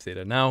sine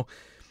theta. Now,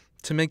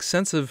 to make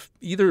sense of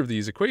either of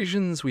these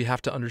equations, we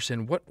have to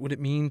understand what would it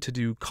mean to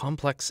do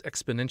complex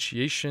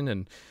exponentiation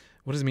and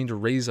what does it mean to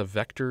raise a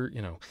vector.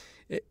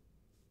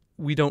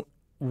 We don't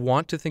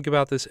want to think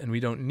about this and we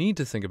don't need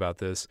to think about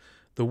this.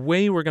 The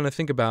way we're going to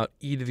think about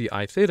e to the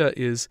I theta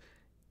is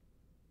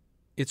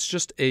it's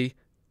just a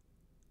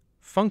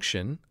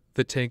function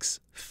that takes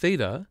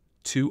theta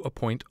to a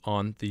point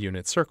on the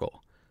unit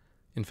circle.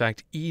 In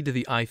fact, e to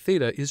the I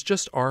theta is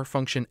just our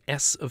function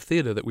s of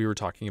theta that we were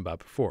talking about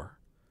before.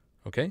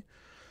 Okay?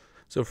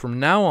 So from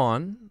now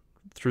on,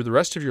 through the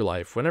rest of your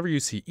life, whenever you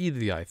see e to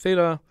the I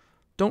theta,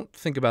 don't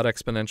think about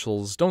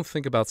exponentials, don't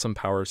think about some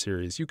power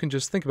series. You can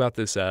just think about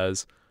this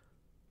as,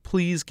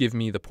 please give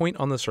me the point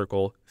on the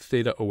circle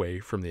theta away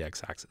from the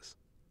x-axis.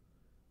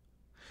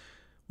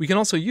 We can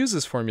also use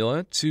this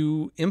formula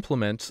to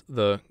implement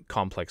the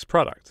complex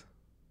product.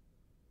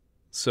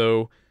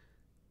 So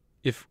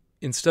if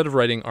instead of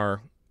writing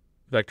our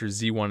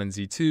vectors z1 and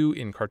z2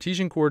 in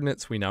Cartesian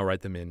coordinates, we now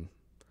write them in,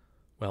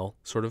 well,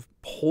 sort of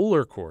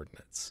polar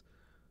coordinates,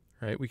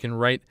 right? We can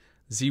write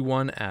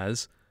z1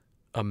 as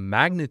a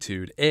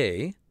magnitude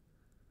a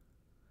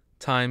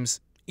times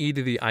e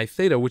to the I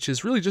theta, which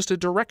is really just a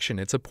direction.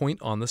 It's a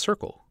point on the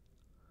circle.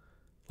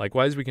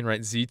 Likewise, we can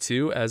write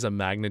z2 as a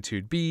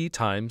magnitude b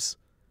times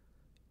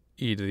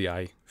e to the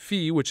I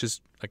phi, which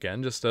is,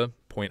 again, just a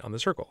point on the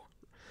circle.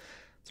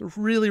 It's a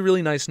really,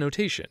 really nice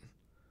notation,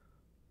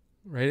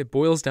 right? It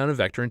boils down a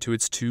vector into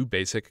its two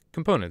basic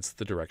components,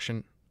 the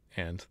direction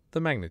and the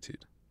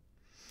magnitude.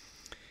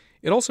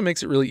 It also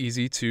makes it really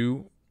easy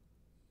to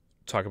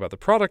talk about the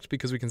product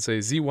because we can say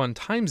z1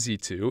 times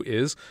z2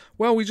 is,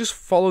 well, we just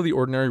follow the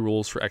ordinary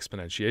rules for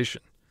exponentiation.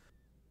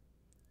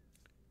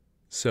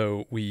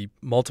 So we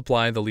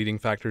multiply the leading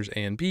factors a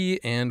and b,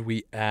 and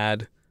we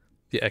add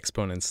the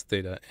exponents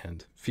theta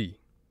and phi.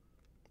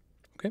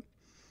 Okay.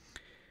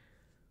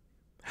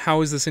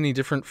 How is this any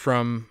different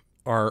from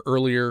our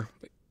earlier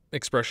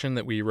expression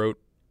that we wrote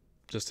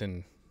just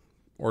in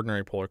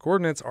ordinary polar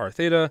coordinates, r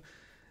theta?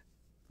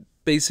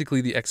 Basically,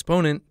 the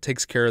exponent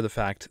takes care of the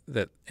fact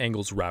that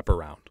angles wrap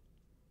around.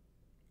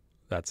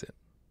 That's it.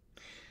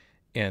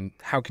 And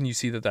how can you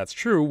see that that's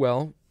true?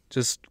 Well,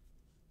 just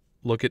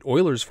look at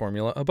Euler's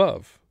formula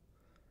above.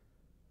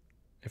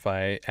 If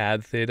I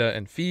add theta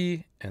and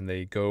phi and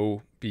they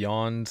go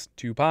beyond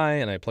 2 pi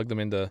and I plug them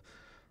into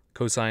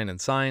cosine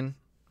and sine,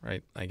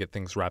 right, I get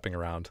things wrapping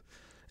around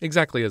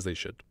exactly as they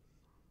should.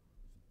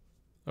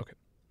 Okay.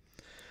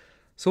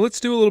 So let's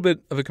do a little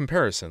bit of a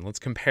comparison. Let's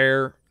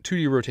compare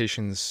 2D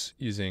rotations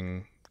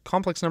using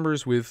complex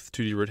numbers with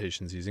 2D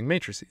rotations using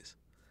matrices.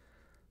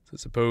 So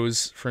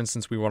suppose, for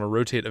instance, we want to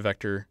rotate a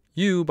vector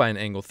u by an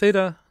angle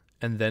theta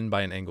and then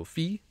by an angle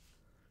phi.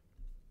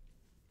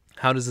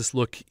 How does this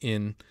look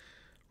in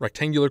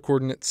rectangular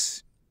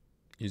coordinates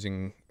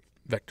using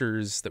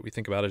vectors that we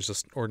think about as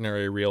just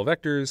ordinary real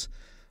vectors?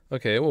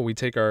 Okay, well, we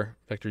take our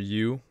vector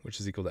u, which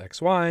is equal to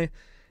xy,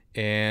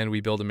 and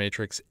we build a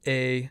matrix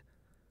A,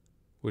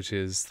 which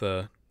is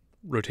the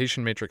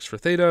rotation matrix for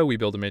theta. We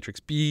build a matrix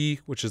B,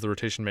 which is the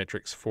rotation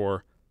matrix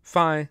for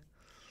phi.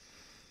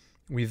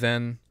 We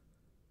then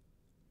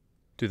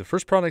do the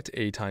first product,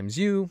 A times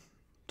U.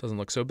 Doesn't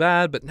look so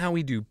bad, but now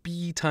we do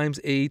B times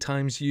A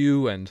times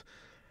U, and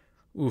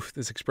oof,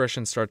 this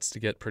expression starts to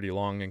get pretty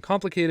long and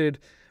complicated.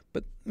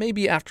 But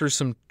maybe after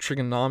some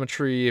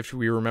trigonometry, if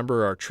we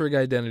remember our trig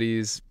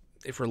identities,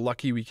 if we're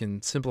lucky, we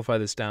can simplify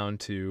this down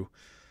to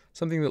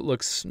something that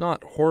looks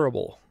not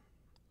horrible.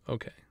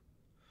 Okay.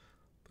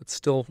 But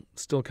still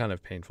kind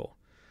of painful.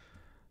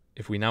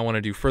 If we now want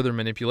to do further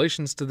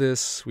manipulations to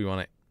this, we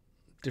want to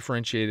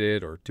differentiate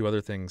it or do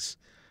other things,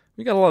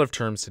 we got a lot of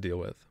terms to deal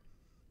with.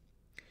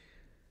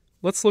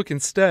 Let's look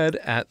instead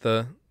at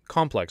the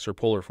complex or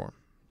polar form.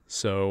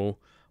 So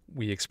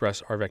we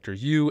express our vector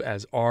u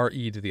as r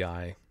e to the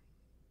I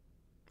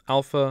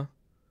alpha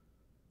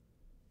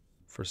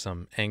for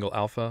some angle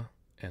alpha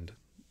and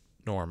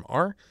norm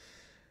r.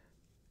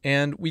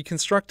 And we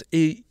construct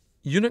a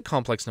unit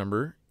complex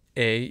number,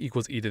 a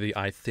equals e to the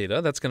I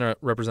theta. That's going to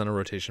represent a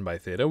rotation by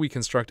theta. We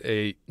construct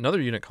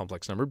another unit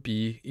complex number,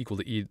 b equal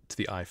to e to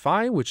the I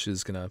phi, which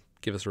is going to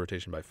give us a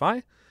rotation by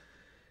phi.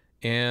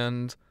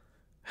 And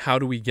how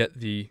do we get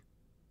the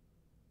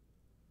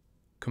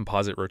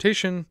composite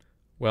rotation?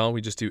 Well, we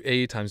just do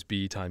a times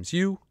b times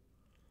u.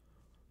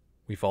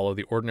 We follow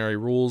the ordinary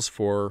rules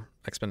for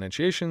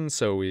exponentiation,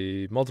 so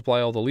we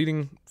multiply all the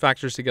leading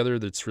factors together.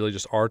 That's really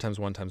just r times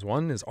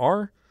 1 is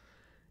r.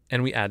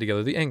 And we add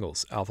together the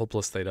angles, alpha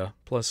plus theta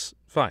plus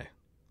phi.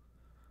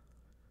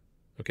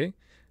 Okay,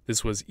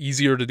 this was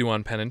easier to do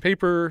on pen and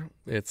paper.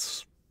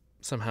 It's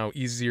somehow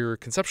easier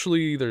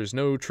conceptually. There's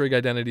no trig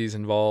identities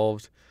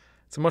involved.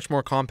 It's a much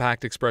more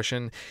compact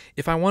expression.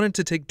 If I wanted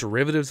to take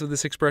derivatives of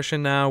this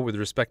expression now with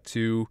respect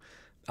to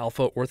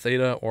alpha or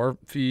theta or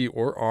phi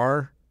or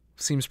r,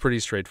 seems pretty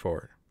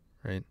straightforward,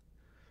 right?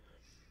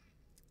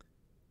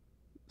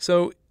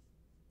 So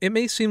it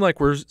may seem like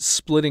we're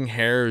splitting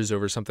hairs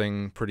over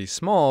something pretty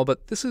small,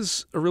 but this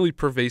is a really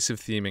pervasive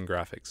theme in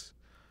graphics,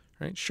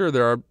 right? Sure,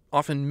 there are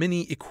often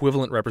many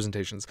equivalent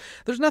representations.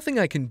 There's nothing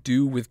I can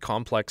do with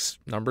complex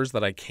numbers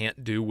that I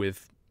can't do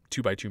with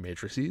 2x2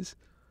 matrices,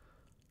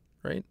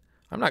 right?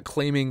 I'm not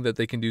claiming that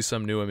they can do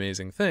some new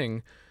amazing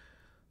thing,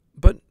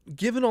 but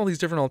given all these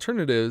different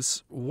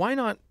alternatives, why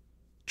not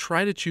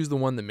try to choose the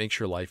one that makes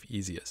your life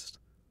easiest,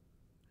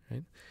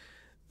 right?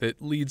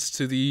 That leads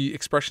to the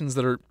expressions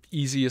that are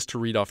easiest to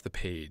read off the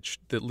page,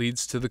 that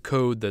leads to the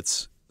code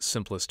that's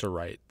simplest to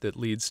write, that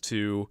leads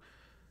to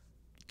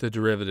the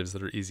derivatives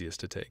that are easiest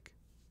to take,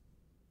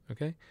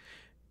 okay?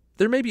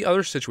 There may be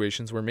other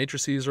situations where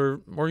matrices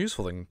are more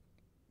useful than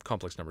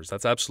complex numbers.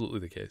 That's absolutely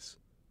the case.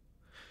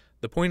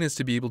 The point is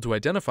to be able to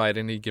identify at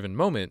any given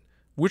moment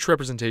which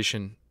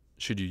representation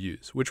should you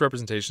use, which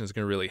representation is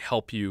going to really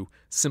help you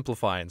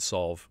simplify and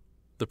solve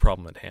the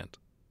problem at hand.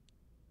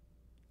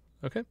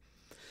 Okay?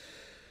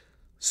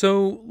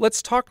 So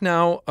let's talk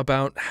now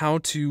about how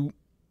to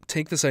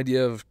take this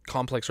idea of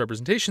complex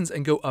representations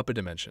and go up a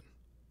dimension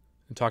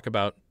and talk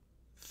about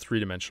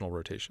three-dimensional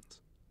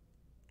rotations.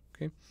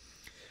 Okay?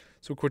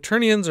 So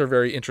quaternions are a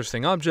very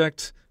interesting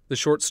object. The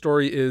short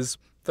story is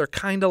they're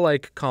kind of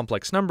like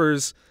complex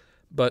numbers,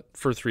 but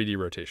for 3D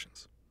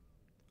rotations.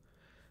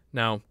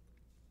 Now,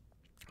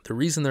 the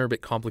reason they're a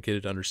bit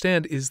complicated to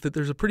understand is that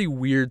there's a pretty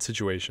weird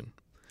situation.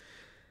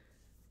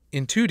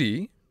 In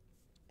 2D,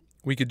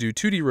 we could do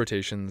 2D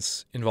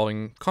rotations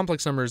involving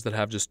complex numbers that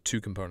have just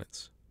two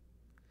components.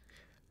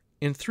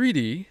 in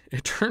 3D,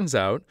 it turns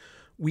out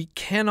we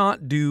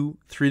cannot do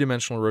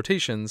three-dimensional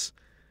rotations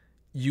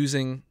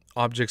using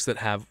objects that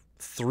have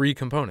three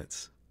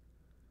components.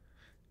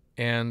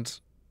 And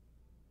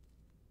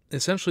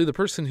essentially, the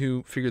person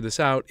who figured this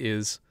out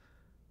is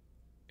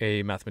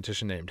a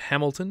mathematician named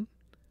Hamilton.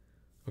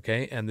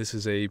 Okay, and this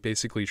is a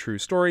basically true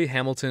story.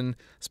 Hamilton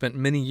spent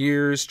many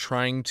years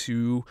trying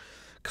to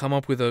come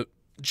up with a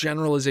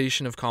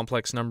generalization of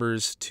complex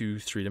numbers to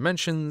three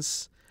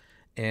dimensions,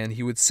 and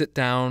he would sit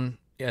down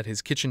at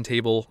his kitchen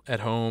table at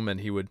home and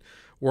he would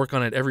work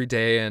on it every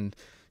day and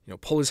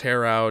pull his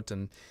hair out,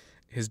 and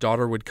his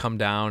daughter would come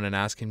down and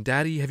ask him,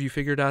 "Daddy, have you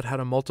figured out how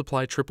to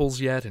multiply triples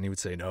yet?" And he would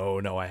say,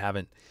 No, I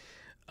haven't.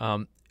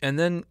 And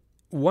then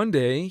one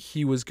day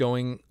he was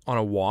going on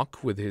a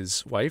walk with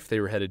his wife. They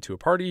were headed to a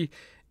party,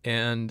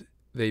 and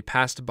they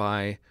passed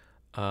by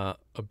a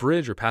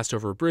bridge, or passed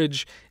over a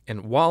bridge.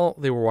 And while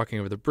they were walking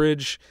over the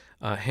bridge,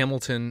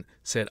 Hamilton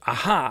said,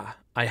 "Aha,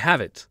 I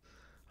have it.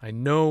 I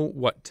know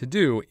what to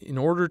do in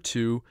order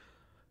to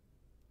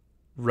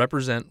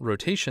represent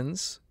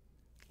rotations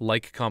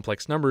like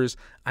complex numbers.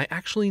 I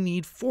actually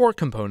need four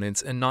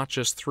components and not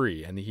just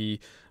three." And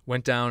he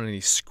went down and he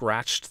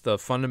scratched the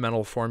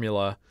fundamental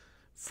formula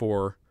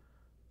for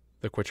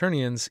the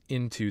quaternions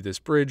into this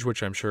bridge,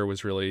 which I'm sure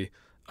was really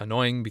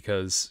annoying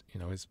because,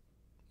 his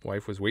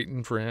wife was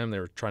waiting for him. They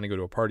were trying to go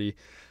to a party.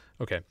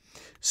 Okay,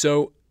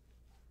 so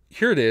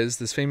here it is,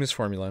 this famous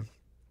formula.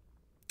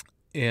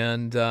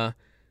 And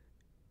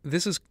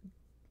this is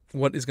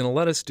what is going to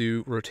let us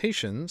do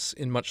rotations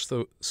in much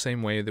the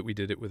same way that we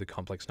did it with the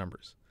complex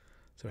numbers.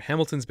 So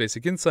Hamilton's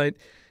basic insight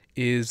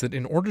is that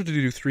in order to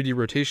do 3D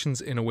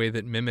rotations in a way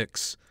that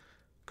mimics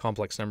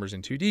complex numbers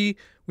in 2D,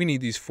 we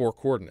need these four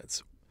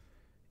coordinates.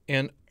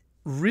 And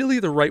really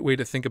the right way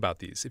to think about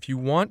these, if you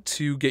want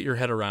to get your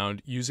head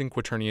around using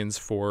quaternions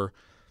for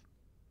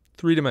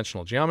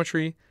three-dimensional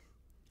geometry,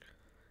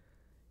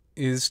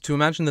 is to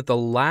imagine that the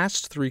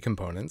last three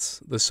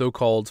components, the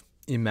so-called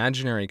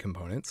imaginary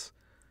components,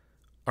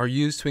 are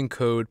used to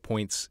encode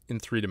points in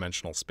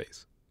three-dimensional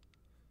space.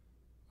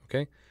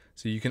 Okay?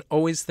 So you can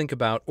always think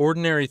about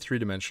ordinary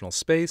three-dimensional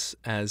space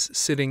as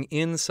sitting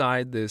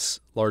inside this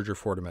larger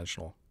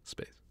four-dimensional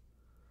space.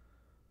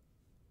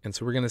 And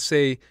so we're going to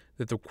say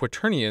that the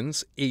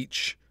quaternions,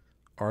 H,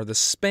 are the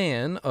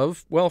span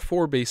of,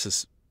 four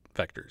basis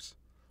vectors.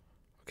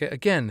 Okay,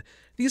 again,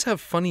 these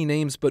have funny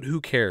names, but who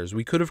cares?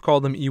 We could have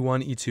called them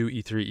E1,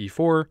 E2, E3,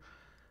 E4.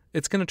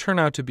 It's going to turn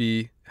out to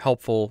be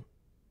helpful,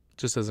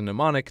 just as a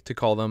mnemonic, to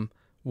call them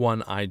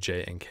 1, I,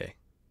 J, and K.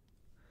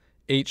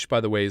 H, by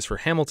the way, is for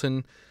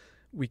Hamilton.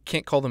 We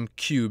can't call them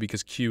Q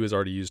because Q is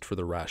already used for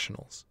the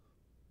rationals,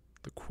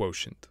 the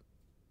quotient.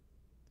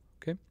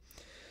 Okay?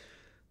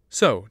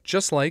 So,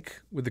 just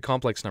like with the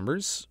complex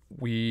numbers,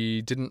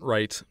 we didn't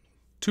write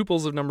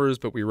tuples of numbers,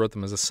 but we wrote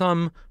them as a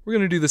sum. We're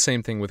going to do the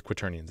same thing with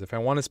quaternions. If I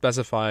want to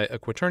specify a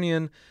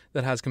quaternion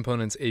that has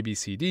components A, B,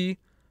 C, D,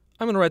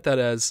 I'm going to write that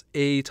as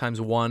A times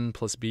 1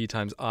 plus B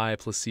times I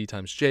plus C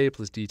times J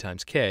plus D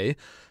times K.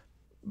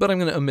 But I'm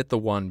going to omit the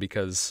 1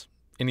 because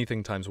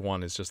anything times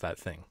 1 is just that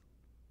thing.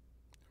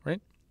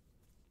 Right?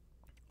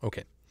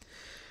 Okay.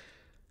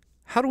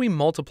 How do we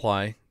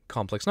multiply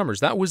complex numbers?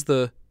 That was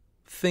the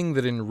thing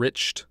that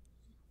enriched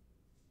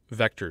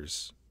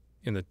vectors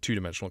in the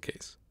two-dimensional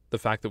case. The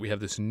fact that we have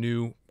this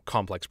new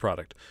complex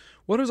product.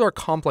 What is our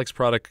complex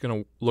product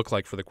going to look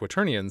like for the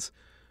quaternions?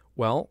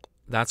 Well,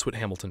 that's what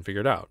Hamilton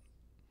figured out.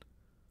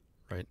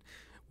 Right?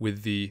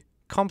 With the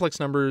complex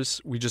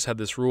numbers, we just had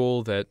this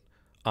rule that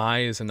I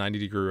is a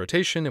 90-degree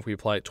rotation. If we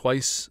apply it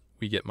twice,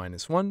 we get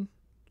 -1.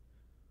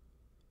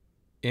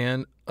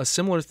 And a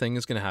similar thing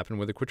is going to happen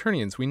with the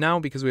quaternions. We now,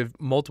 because we have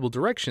multiple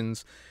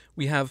directions,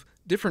 we have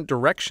different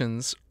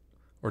directions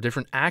or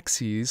different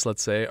axes,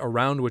 let's say,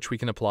 around which we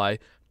can apply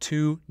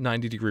two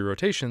 90-degree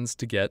rotations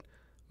to get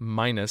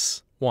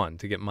 -1,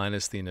 to get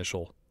minus the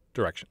initial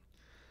direction.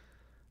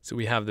 So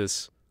we have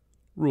this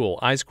rule,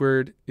 I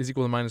squared is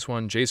equal to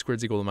 -1, J squared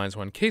is equal to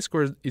 -1, K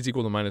squared is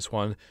equal to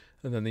 -1,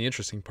 and then the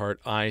interesting part,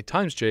 I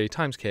times J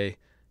times K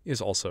is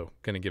also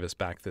going to give us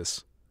back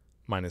this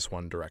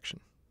 -1 direction.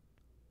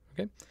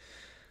 Okay,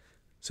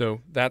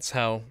 so that's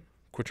how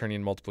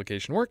quaternion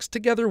multiplication works,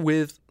 together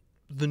with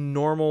the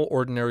normal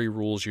ordinary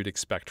rules you'd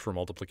expect for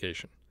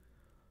multiplication.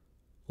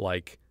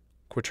 Like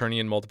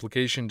quaternion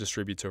multiplication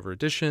distributes over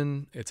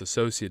addition, it's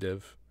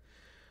associative.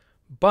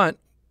 But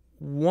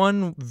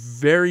one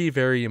very,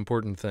 very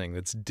important thing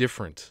that's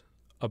different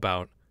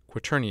about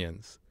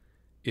quaternions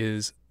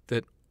is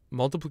that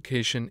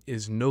multiplication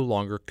is no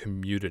longer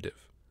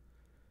commutative.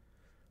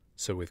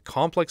 So with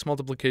complex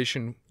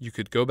multiplication, you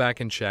could go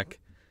back and check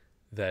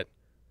that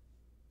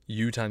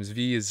u times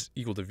v is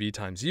equal to v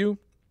times u.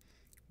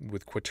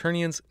 With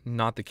quaternions,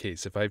 not the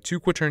case. If I have two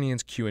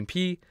quaternions, q and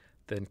p,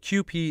 then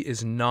qp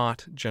is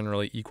not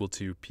generally equal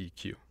to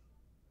pq.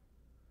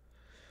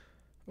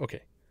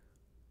 Okay.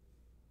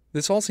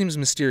 This all seems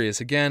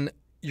mysterious. Again,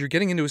 you're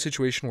getting into a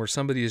situation where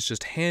somebody is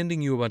just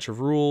handing you a bunch of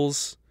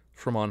rules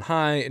from on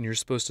high and you're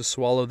supposed to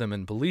swallow them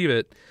and believe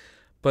it.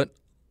 But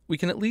we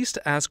can at least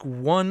ask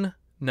one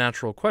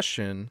natural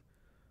question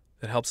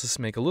that helps us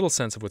make a little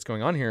sense of what's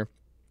going on here.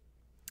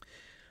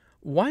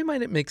 Why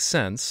might it make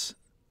sense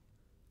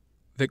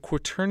that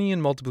quaternion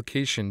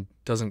multiplication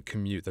doesn't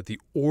commute, that the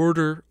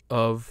order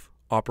of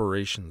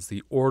operations,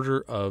 the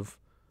order of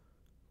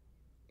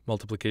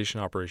multiplication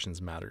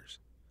operations matters?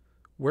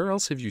 Where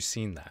else have you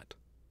seen that?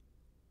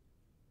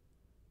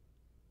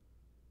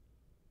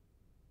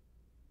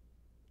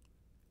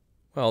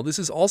 Well, this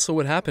is also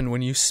what happened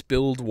when you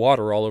spilled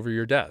water all over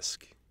your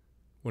desk.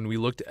 When we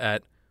looked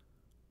at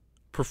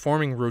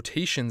performing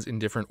rotations in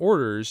different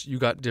orders, you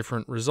got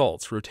different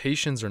results.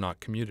 Rotations are not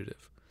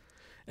commutative.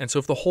 And so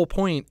if the whole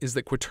point is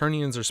that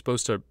quaternions are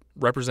supposed to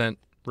represent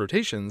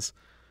rotations,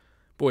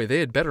 boy, they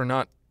had better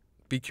not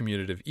be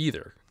commutative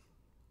either,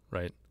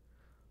 right?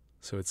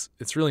 So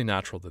it's really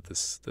natural that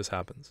this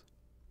happens.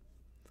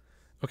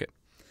 Okay,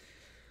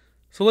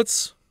 so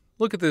let's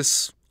look at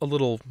this a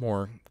little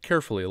more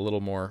carefully, a little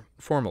more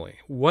formally.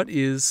 What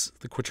is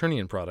the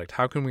quaternion product?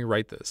 How can we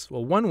write this?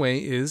 Well, one way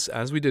is,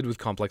 as we did with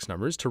complex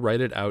numbers, to write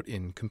it out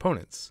in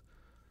components.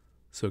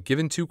 So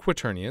given two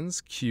quaternions,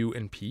 Q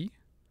and P,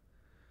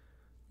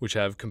 which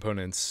have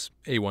components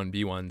A1,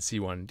 B1,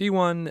 C1,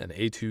 D1, and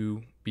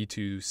A2,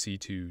 B2,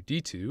 C2,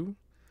 D2,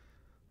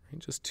 right?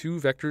 Just two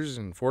vectors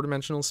in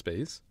four-dimensional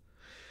space,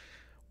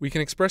 we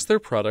can express their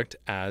product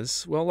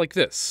as, well, like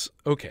this.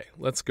 Okay,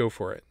 let's go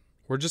for it.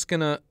 We're just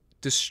going to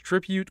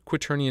distribute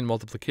quaternion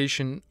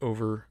multiplication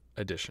over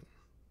addition.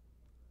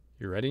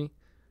 You ready?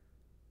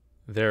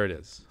 There it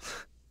is.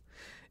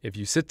 If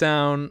you sit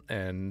down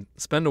and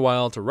spend a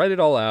while to write it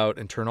all out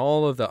and turn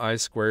all of the I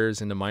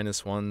squares into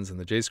minus ones and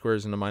the j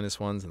squares into minus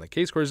ones and the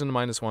k squares into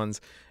minus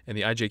ones and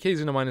the ijk's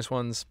into minus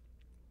ones,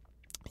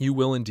 you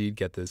will indeed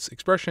get this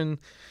expression,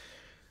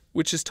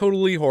 which is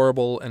totally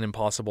horrible and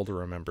impossible to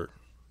remember.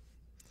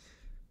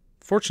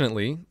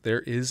 Fortunately,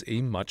 there is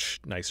a much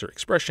nicer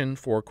expression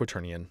for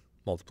quaternion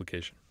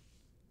multiplication.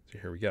 So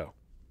here we go.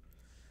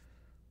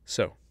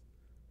 So,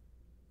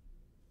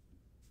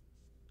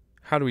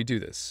 how do we do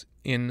this?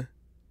 In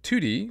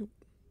 2D,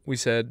 we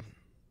said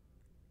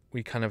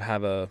we kind of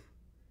have a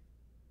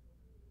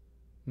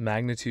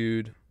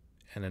magnitude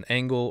and an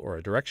angle or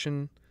a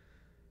direction.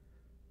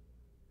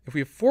 If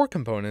we have four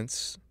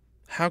components,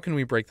 how can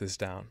we break this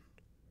down?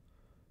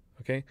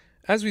 Okay,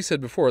 as we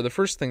said before, the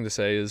first thing to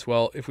say is,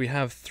 well, if we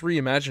have three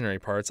imaginary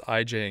parts,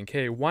 I, j, and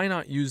k, why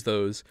not use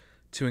those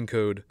to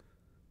encode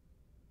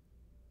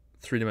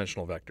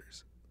three-dimensional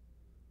vectors?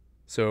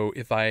 So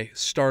if I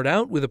start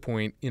out with a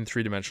point in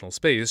three-dimensional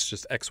space,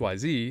 just x, y,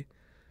 z,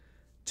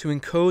 to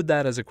encode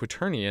that as a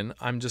quaternion,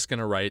 I'm just going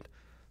to write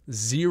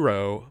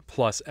 0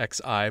 plus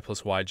xi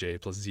plus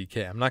yj plus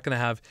zk. I'm not going to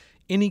have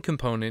any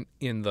component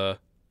in the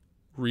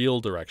real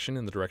direction,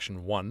 in the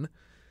direction 1,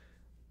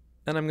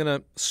 and I'm going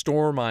to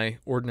store my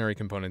ordinary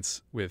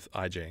components with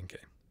I, j, and k.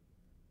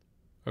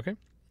 Okay?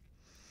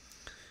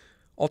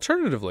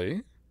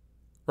 Alternatively,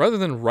 rather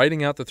than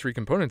writing out the three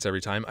components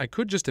every time, I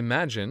could just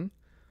imagine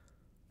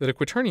that a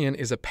quaternion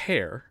is a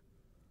pair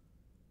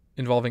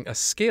involving a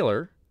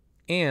scalar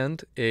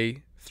and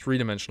a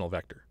three-dimensional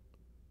vector.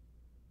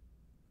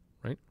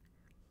 Right?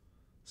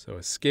 So a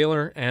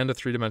scalar and a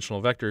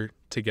three-dimensional vector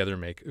together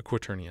make a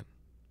quaternion.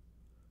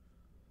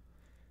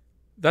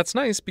 That's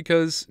nice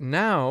because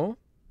now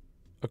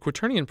a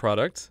quaternion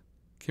product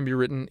can be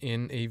written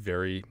in a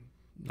very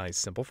nice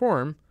simple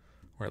form,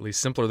 or at least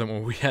simpler than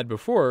what we had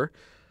before.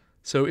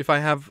 So if I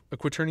have a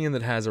quaternion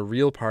that has a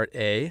real part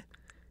A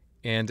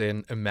and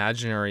an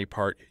imaginary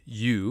part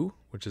U,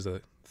 which is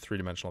a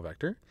three-dimensional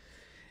vector,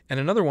 and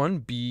another one,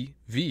 B,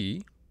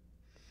 V,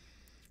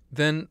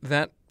 then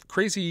that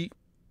crazy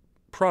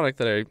product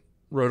that I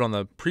wrote on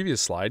the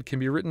previous slide can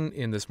be written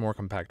in this more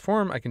compact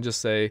form. I can just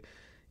say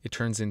it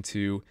turns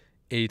into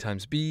A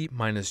times B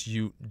minus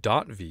U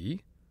dot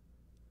V.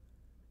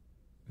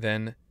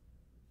 Then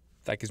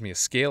that gives me a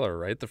scalar,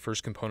 right? The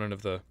first component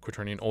of the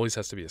quaternion always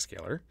has to be a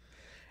scalar.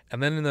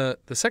 And then in the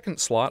second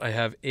slot, I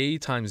have A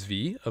times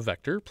V, a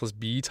vector, plus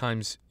B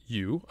times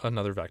U,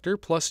 another vector,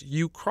 plus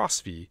U cross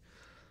V,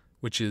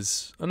 which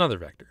is another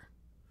vector.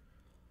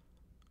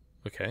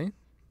 Okay,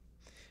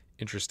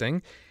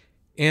 interesting.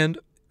 And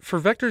for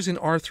vectors in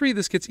R3,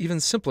 this gets even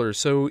simpler.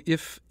 So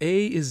if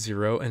A is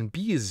 0 and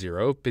B is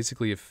 0,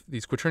 basically if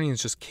these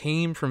quaternions just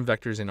came from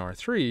vectors in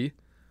R3,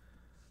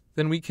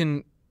 then we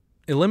can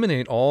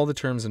eliminate all the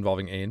terms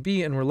involving A and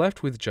B, and we're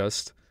left with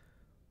just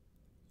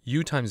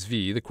U times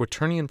V. The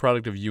quaternion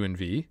product of U and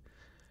V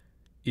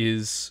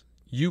is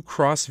U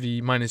cross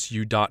V minus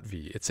U dot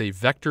V. It's a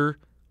vector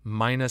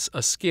minus a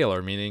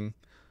scalar, meaning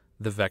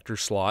the vector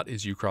slot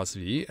is U cross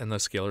V and the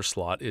scalar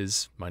slot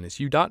is minus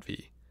U dot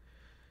V.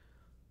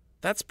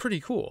 That's pretty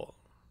cool.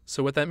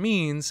 So what that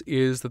means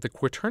is that the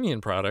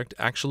quaternion product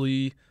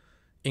actually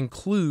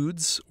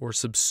includes or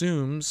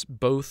subsumes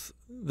both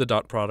the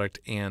dot product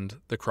and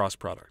the cross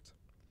product.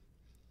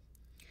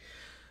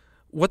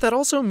 What that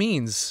also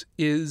means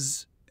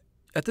is,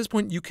 at this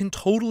point, you can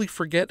totally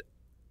forget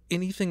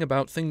anything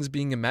about things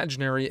being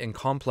imaginary and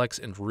complex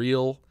and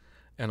real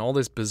and all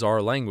this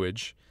bizarre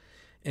language,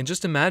 and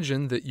just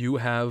imagine that you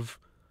have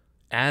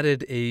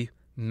added a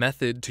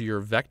method to your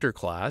vector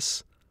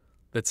class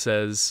that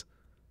says,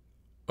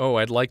 oh,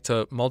 I'd like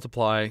to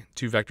multiply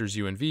two vectors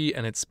u and v,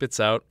 and it spits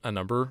out a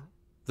number,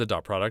 the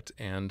dot product,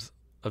 and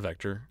a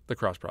vector, the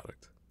cross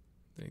product.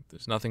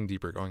 There's nothing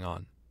deeper going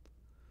on.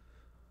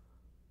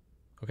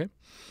 Okay?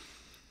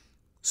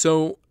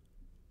 So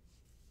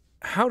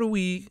how do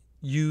we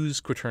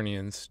use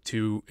quaternions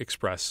to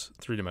express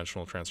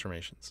three-dimensional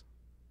transformations?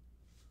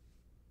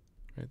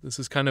 Right? This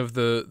is kind of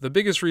the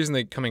biggest reason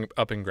they're coming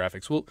up in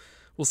graphics.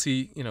 We'll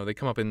see, they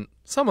come up in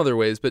some other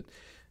ways, but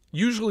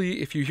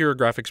usually if you hear a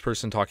graphics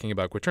person talking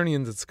about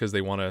quaternions, it's because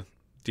they want to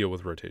deal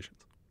with rotations.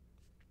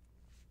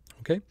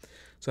 Okay?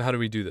 So how do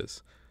we do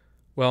this?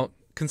 Well,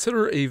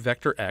 consider a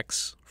vector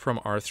x from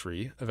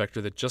R3, a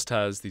vector that just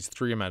has these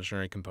three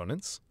imaginary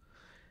components,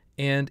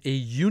 and a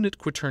unit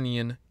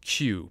quaternion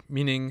Q,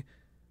 meaning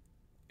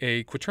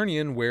a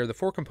quaternion where the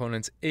four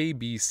components A,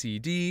 B, C,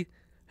 D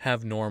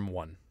have norm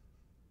 1.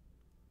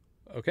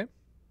 Okay?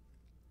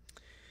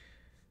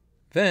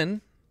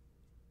 Then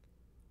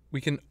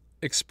we can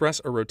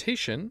express a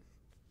rotation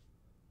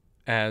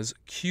as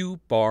Q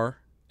bar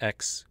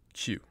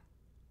XQ.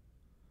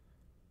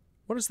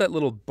 What does that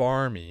little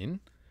bar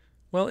mean?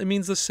 Well, it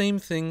means the same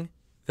thing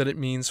that it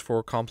means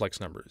for complex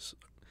numbers.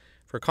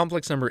 For a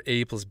complex number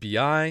a plus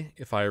bi,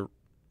 if I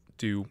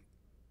do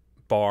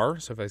bar,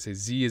 so if I say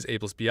z is a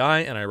plus bi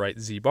and I write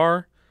z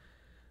bar,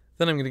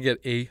 then I'm going to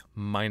get a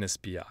minus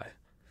bi.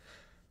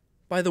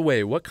 By the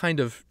way, what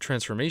kind of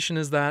transformation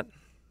is that?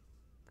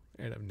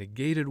 Right, I've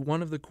negated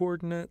one of the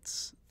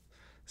coordinates,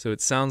 so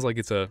it sounds like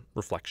it's a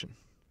reflection.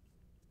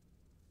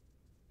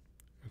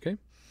 Okay.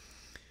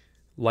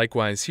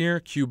 Likewise here,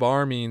 q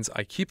bar means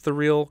I keep the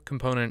real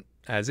component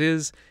as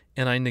is,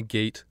 and I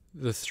negate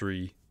the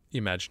three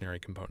imaginary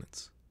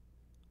components.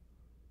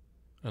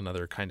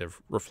 Another kind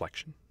of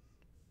reflection.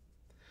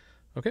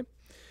 Okay,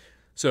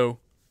 so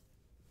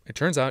it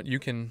turns out you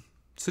can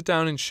sit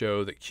down and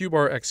show that q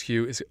bar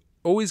xq is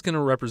always going to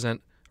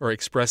represent or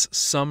express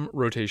some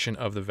rotation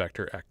of the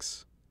vector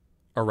x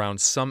around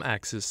some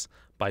axis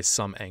by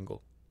some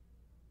angle.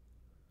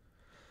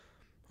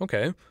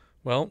 Okay,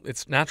 well,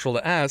 it's natural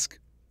to ask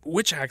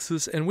which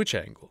axis and which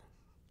angle.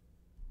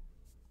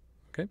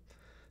 Okay,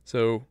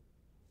 so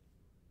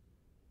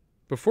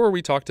before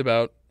we talked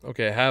about,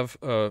 okay, I have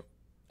an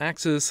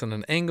axis and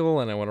an angle,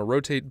 and I want to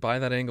rotate by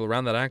that angle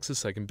around that axis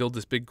so I can build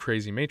this big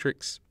crazy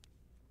matrix.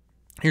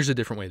 Here's a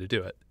different way to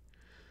do it.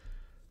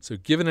 So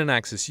given an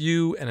axis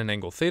u and an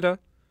angle theta,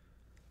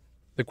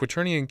 the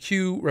quaternion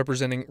q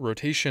representing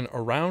rotation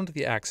around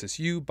the axis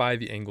u by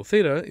the angle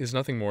theta is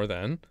nothing more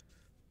than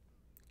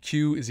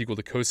q is equal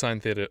to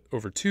cosine theta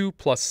over 2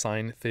 plus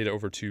sine theta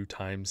over 2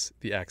 times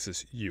the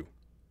axis u.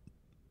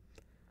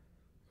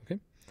 Okay.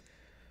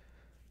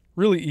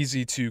 Really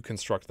easy to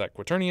construct that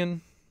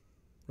quaternion,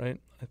 right?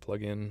 I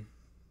plug in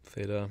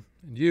theta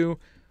and u.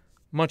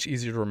 Much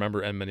easier to remember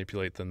and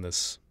manipulate than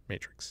this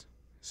matrix.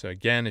 So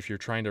again, if you're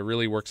trying to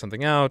really work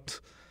something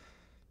out,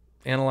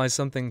 analyze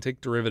something,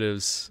 take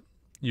derivatives,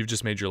 you've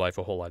just made your life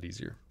a whole lot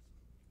easier.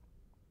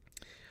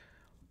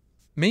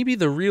 Maybe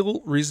the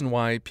real reason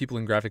why people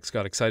in graphics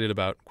got excited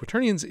about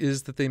quaternions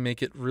is that they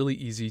make it really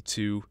easy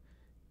to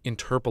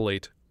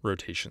interpolate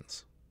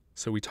rotations.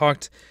 So we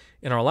talked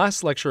in our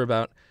last lecture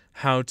about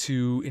how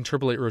to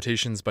interpolate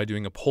rotations by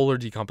doing a polar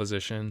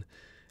decomposition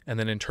and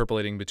then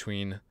interpolating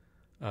between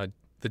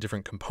the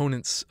different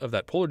components of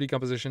that polar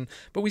decomposition,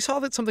 but we saw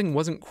that something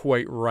wasn't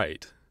quite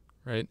right?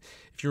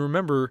 If you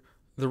remember,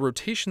 the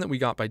rotation that we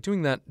got by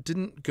doing that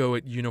didn't go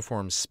at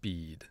uniform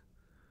speed.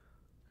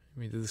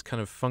 We did this kind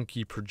of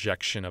funky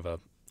projection of a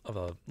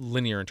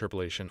linear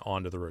interpolation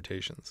onto the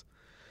rotations.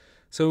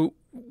 So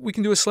we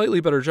can do a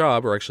slightly better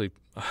job, or actually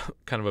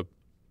kind of a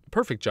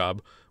perfect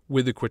job,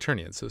 with the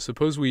quaternion. So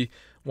suppose we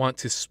want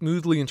to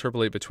smoothly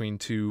interpolate between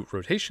two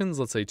rotations,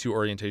 let's say two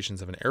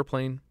orientations of an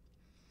airplane.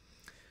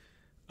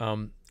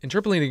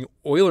 Interpolating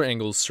Euler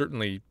angles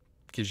certainly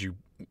gives you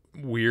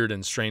weird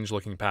and strange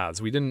looking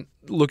paths. We didn't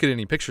look at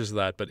any pictures of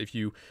that, but if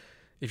you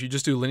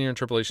just do linear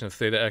interpolation of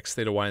theta x,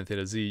 theta y, and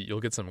theta z,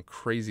 you'll get some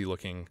crazy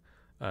looking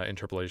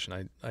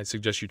interpolation. I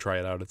suggest you try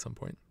it out at some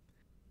point.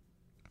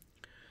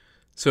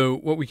 So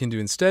what we can do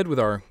instead with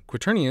our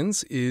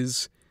quaternions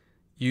is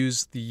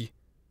use the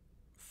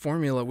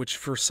formula which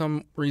for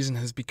some reason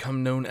has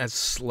become known as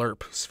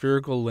SLIRP,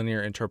 spherical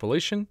linear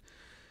interpolation.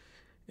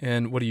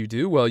 And what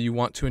do? Well, you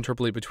want to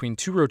interpolate between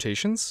two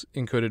rotations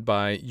encoded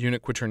by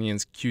unit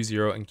quaternions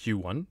q0 and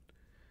q1,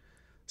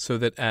 so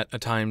that at a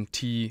time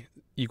t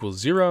equals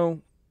 0,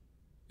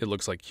 it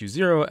looks like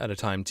q0. At a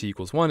time t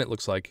equals 1, it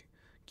looks like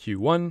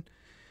q1.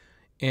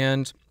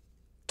 And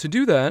to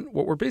do that,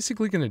 what we're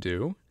basically going to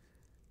do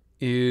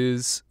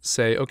is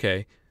say,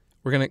 okay,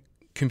 we're going to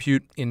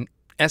compute, in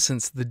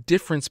essence, the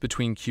difference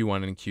between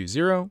q1 and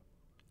q0,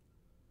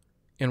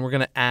 and we're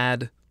going to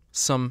add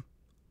some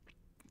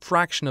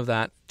fraction of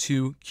that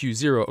to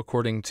q0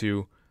 according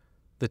to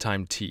the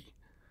time t.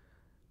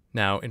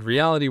 Now, in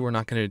reality, we're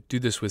not going to do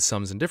this with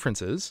sums and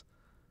differences,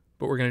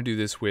 but we're going to do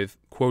this with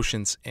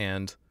quotients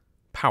and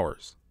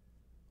powers.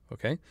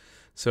 Okay?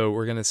 So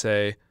we're going to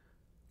say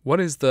what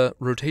is the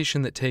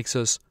rotation that takes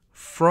us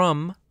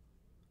from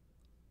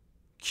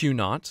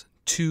Q0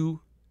 to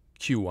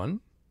Q1?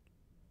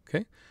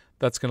 Okay,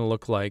 that's going to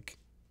look like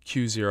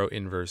Q0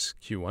 inverse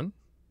Q1.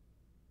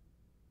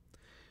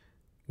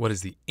 What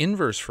is the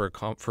inverse for a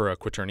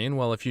quaternion?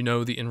 Well, if you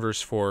know the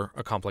inverse for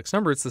a complex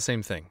number, it's the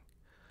same thing.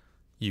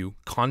 You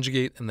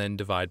conjugate and then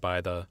divide by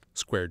the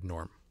squared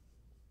norm.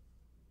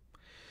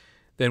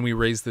 Then we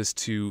raise this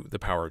to the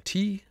power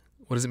t.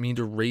 What does it mean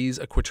to raise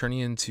a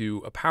quaternion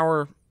to a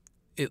power?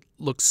 It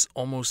looks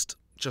almost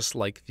just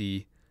like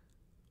the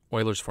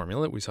Euler's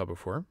formula that we saw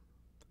before.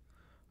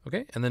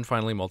 Okay, and then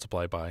finally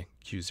multiply by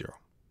Q0.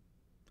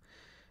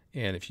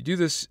 And if you do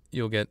this,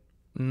 you'll get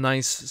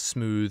nice,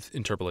 smooth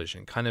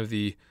interpolation, kind of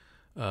the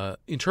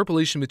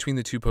interpolation between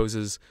the two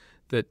poses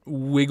that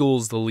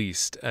wiggles the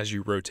least as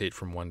you rotate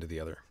from one to the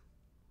other.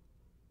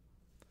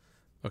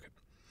 Okay,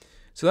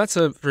 so that's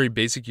a very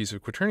basic use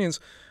of quaternions.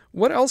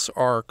 What else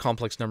are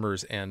complex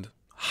numbers and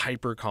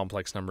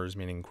hypercomplex numbers,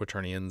 meaning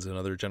quaternions and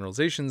other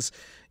generalizations,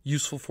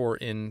 useful for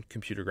in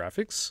computer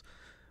graphics?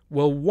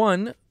 Well,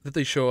 one that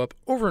they show up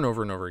over and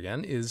over and over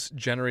again is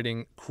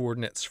generating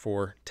coordinates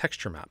for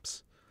texture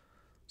maps.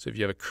 So if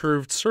you have a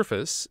curved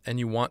surface and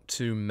you want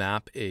to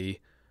map a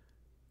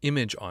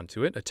image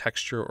onto it, a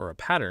texture or a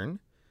pattern,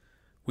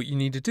 what you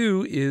need to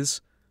do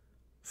is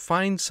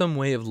find some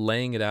way of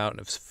laying it out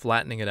and of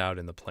flattening it out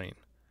in the plane.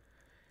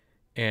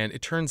 And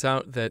it turns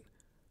out that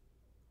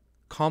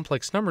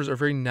complex numbers are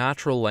very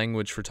natural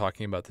language for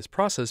talking about this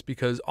process,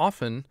 because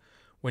often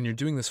when you're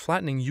doing this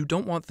flattening, you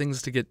don't want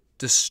things to get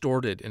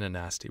distorted in a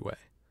nasty way.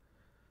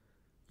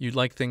 You'd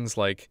like things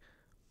like,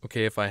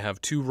 okay, if I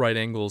have two right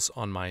angles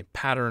on my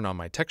pattern, on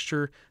my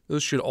texture,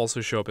 those should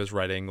also show up as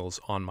right angles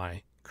on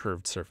my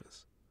curved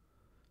surface.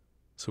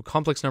 So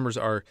complex numbers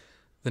are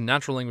the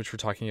natural language for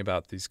talking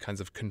about these kinds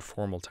of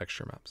conformal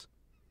texture maps.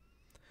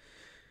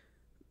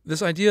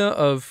 This idea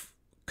of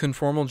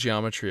conformal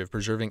geometry, of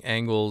preserving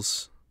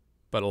angles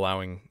but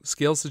allowing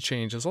scales to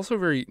change, is also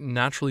very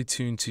naturally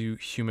tuned to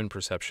human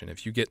perception.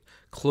 If you get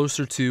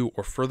closer to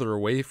or further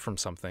away from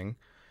something,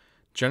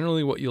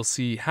 generally what you'll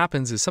see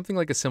happens is something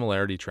like a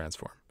similarity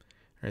transform.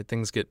 Right?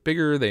 Things get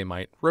bigger, they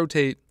might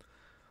rotate,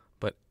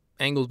 but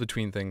angles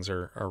between things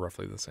are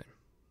roughly the same.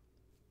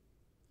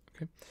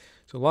 Okay,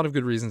 so a lot of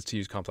good reasons to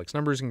use complex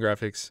numbers in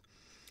graphics.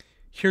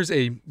 Here's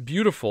a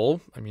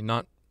beautiful,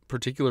 not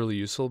particularly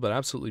useful, but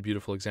absolutely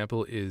beautiful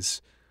example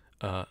is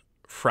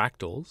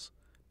fractals,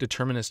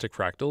 deterministic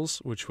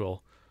fractals, which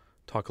we'll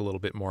talk a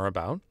little bit more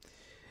about.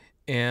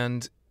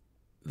 And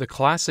the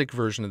classic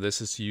version of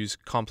this is to use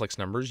complex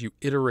numbers. You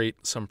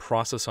iterate some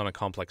process on a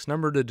complex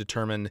number to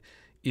determine,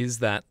 is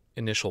that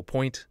initial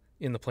point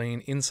in the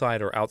plane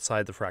inside or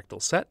outside the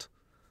fractal set?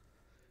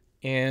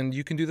 And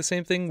you can do the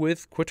same thing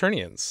with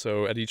quaternions.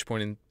 So at each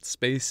point in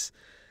space,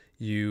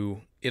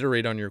 you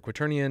iterate on your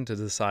quaternion to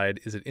decide,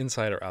 is it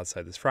inside or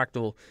outside this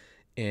fractal?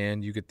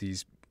 And you get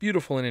these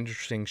beautiful and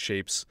interesting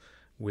shapes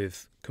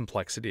with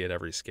complexity at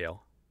every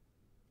scale.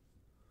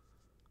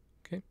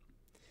 Okay,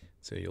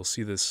 so you'll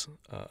see this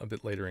a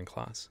bit later in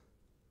class.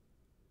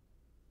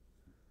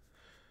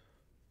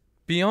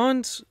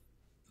 Beyond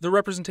the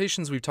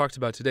representations we've talked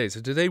about today, so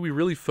today we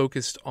really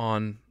focused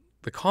on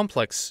the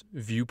complex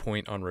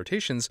viewpoint on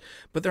rotations,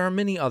 but there are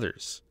many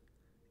others.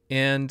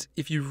 And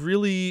if you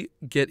really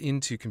get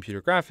into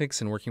computer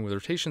graphics and working with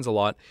rotations a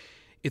lot,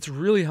 it's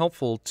really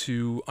helpful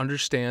to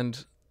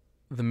understand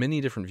the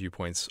many different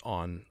viewpoints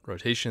on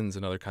rotations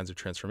and other kinds of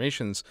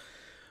transformations.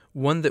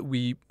 One that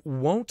we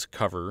won't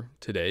cover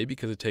today,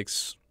 because it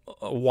takes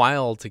a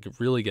while to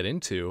really get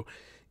into,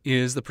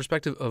 is the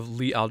perspective of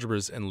Lie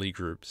algebras and Lie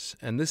groups.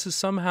 And this is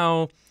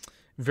somehow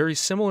very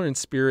similar in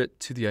spirit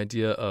to the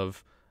idea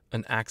of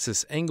an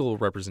axis angle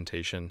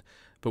representation,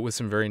 but with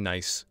some very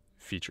nice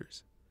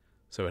features.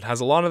 So it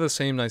has a lot of the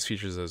same nice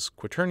features as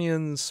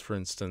quaternions. For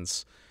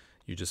instance,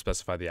 you just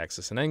specify the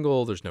axis and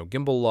angle, there's no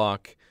gimbal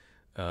lock,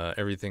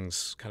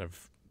 everything's kind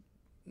of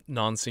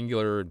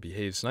non-singular and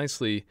behaves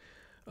nicely.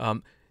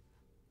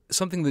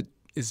 Something that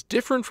is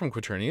different from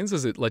quaternions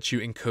is it lets you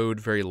encode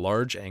very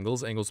large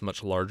angles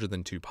much larger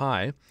than 2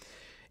 pi.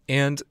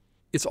 And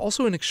it's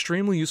also an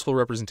extremely useful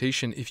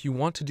representation if you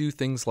want to do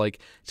things like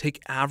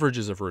take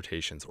averages of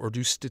rotations or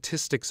do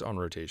statistics on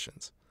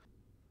rotations.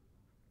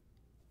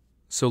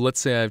 So let's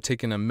say I've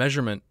taken a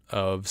measurement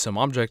of some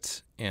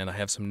object and I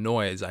have some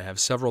noise. I have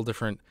several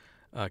different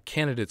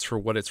candidates for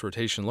what its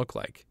rotation look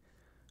like.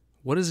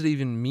 What does it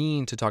even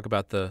mean to talk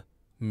about the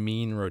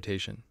mean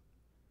rotation?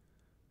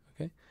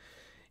 Okay.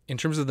 In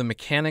terms of the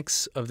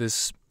mechanics of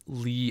this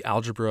Lie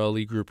algebra,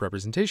 Lie group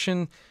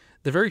representation,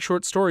 the very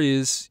short story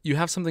is you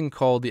have something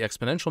called the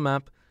exponential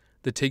map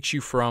that takes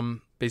you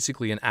from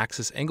basically an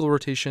axis angle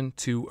rotation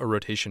to a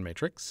rotation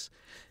matrix.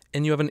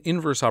 And you have an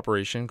inverse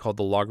operation called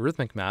the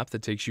logarithmic map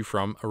that takes you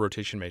from a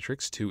rotation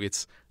matrix to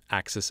its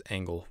axis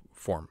angle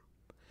form.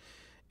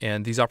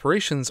 And these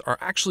operations are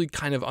actually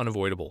kind of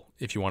unavoidable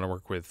if you want to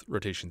work with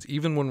rotations.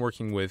 Even when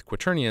working with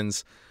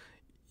quaternions,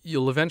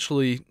 you'll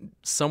eventually,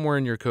 somewhere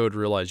in your code,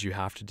 realize you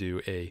have to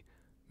do a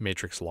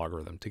matrix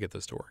logarithm to get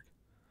this to work.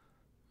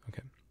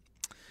 Okay.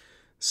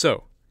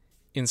 So,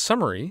 in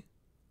summary,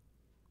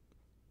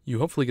 you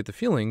hopefully get the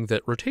feeling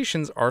that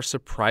rotations are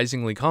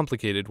surprisingly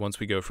complicated once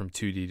we go from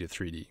 2D to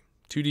 3D.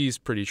 2D is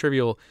pretty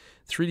trivial,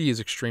 3D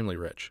is extremely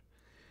rich.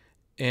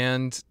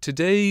 And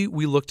today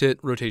we looked at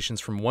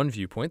rotations from one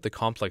viewpoint, the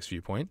complex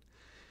viewpoint,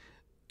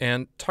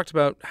 and talked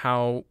about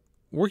how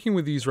working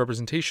with these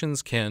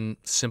representations can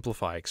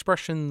simplify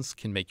expressions,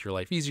 can make your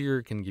life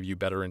easier, can give you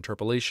better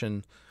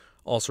interpolation,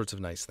 all sorts of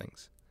nice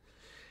things.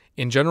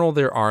 In general,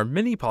 there are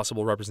many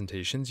possible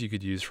representations you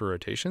could use for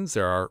rotations.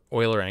 There are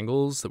Euler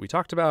angles that we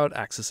talked about,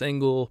 axis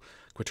angle,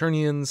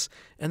 quaternions,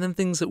 and then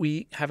things that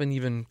we haven't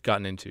even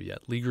gotten into yet.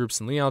 Lie groups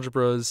and Lie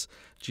algebras,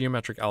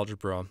 geometric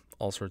algebra,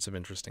 all sorts of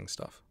interesting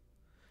stuff.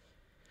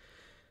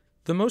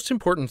 The most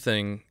important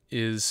thing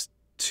is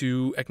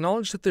to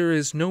acknowledge that there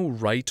is no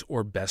right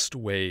or best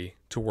way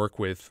to work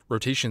with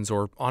rotations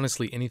or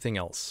honestly anything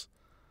else.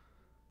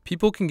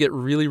 People can get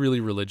really, really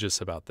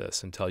religious about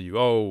this and tell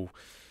you,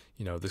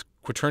 the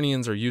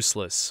quaternions are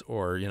useless,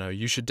 or,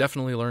 you should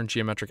definitely learn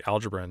geometric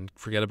algebra and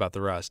forget about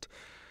the rest.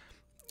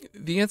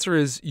 The answer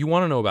is you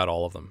want to know about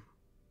all of them.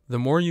 The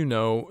more you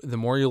know, the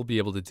more you'll be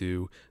able to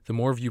do, the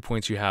more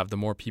viewpoints you have, the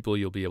more people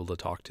you'll be able to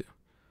talk to.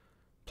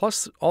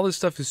 Plus, all this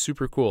stuff is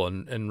super cool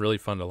and really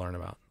fun to learn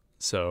about.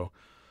 So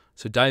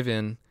dive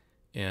in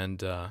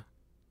and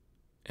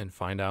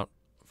find out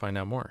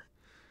more.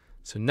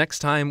 So next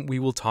time we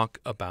will talk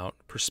about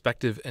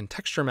perspective and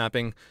texture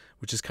mapping,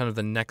 which is kind of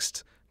the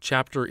next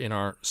chapter in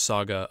our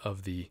saga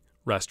of the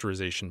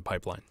rasterization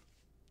pipeline.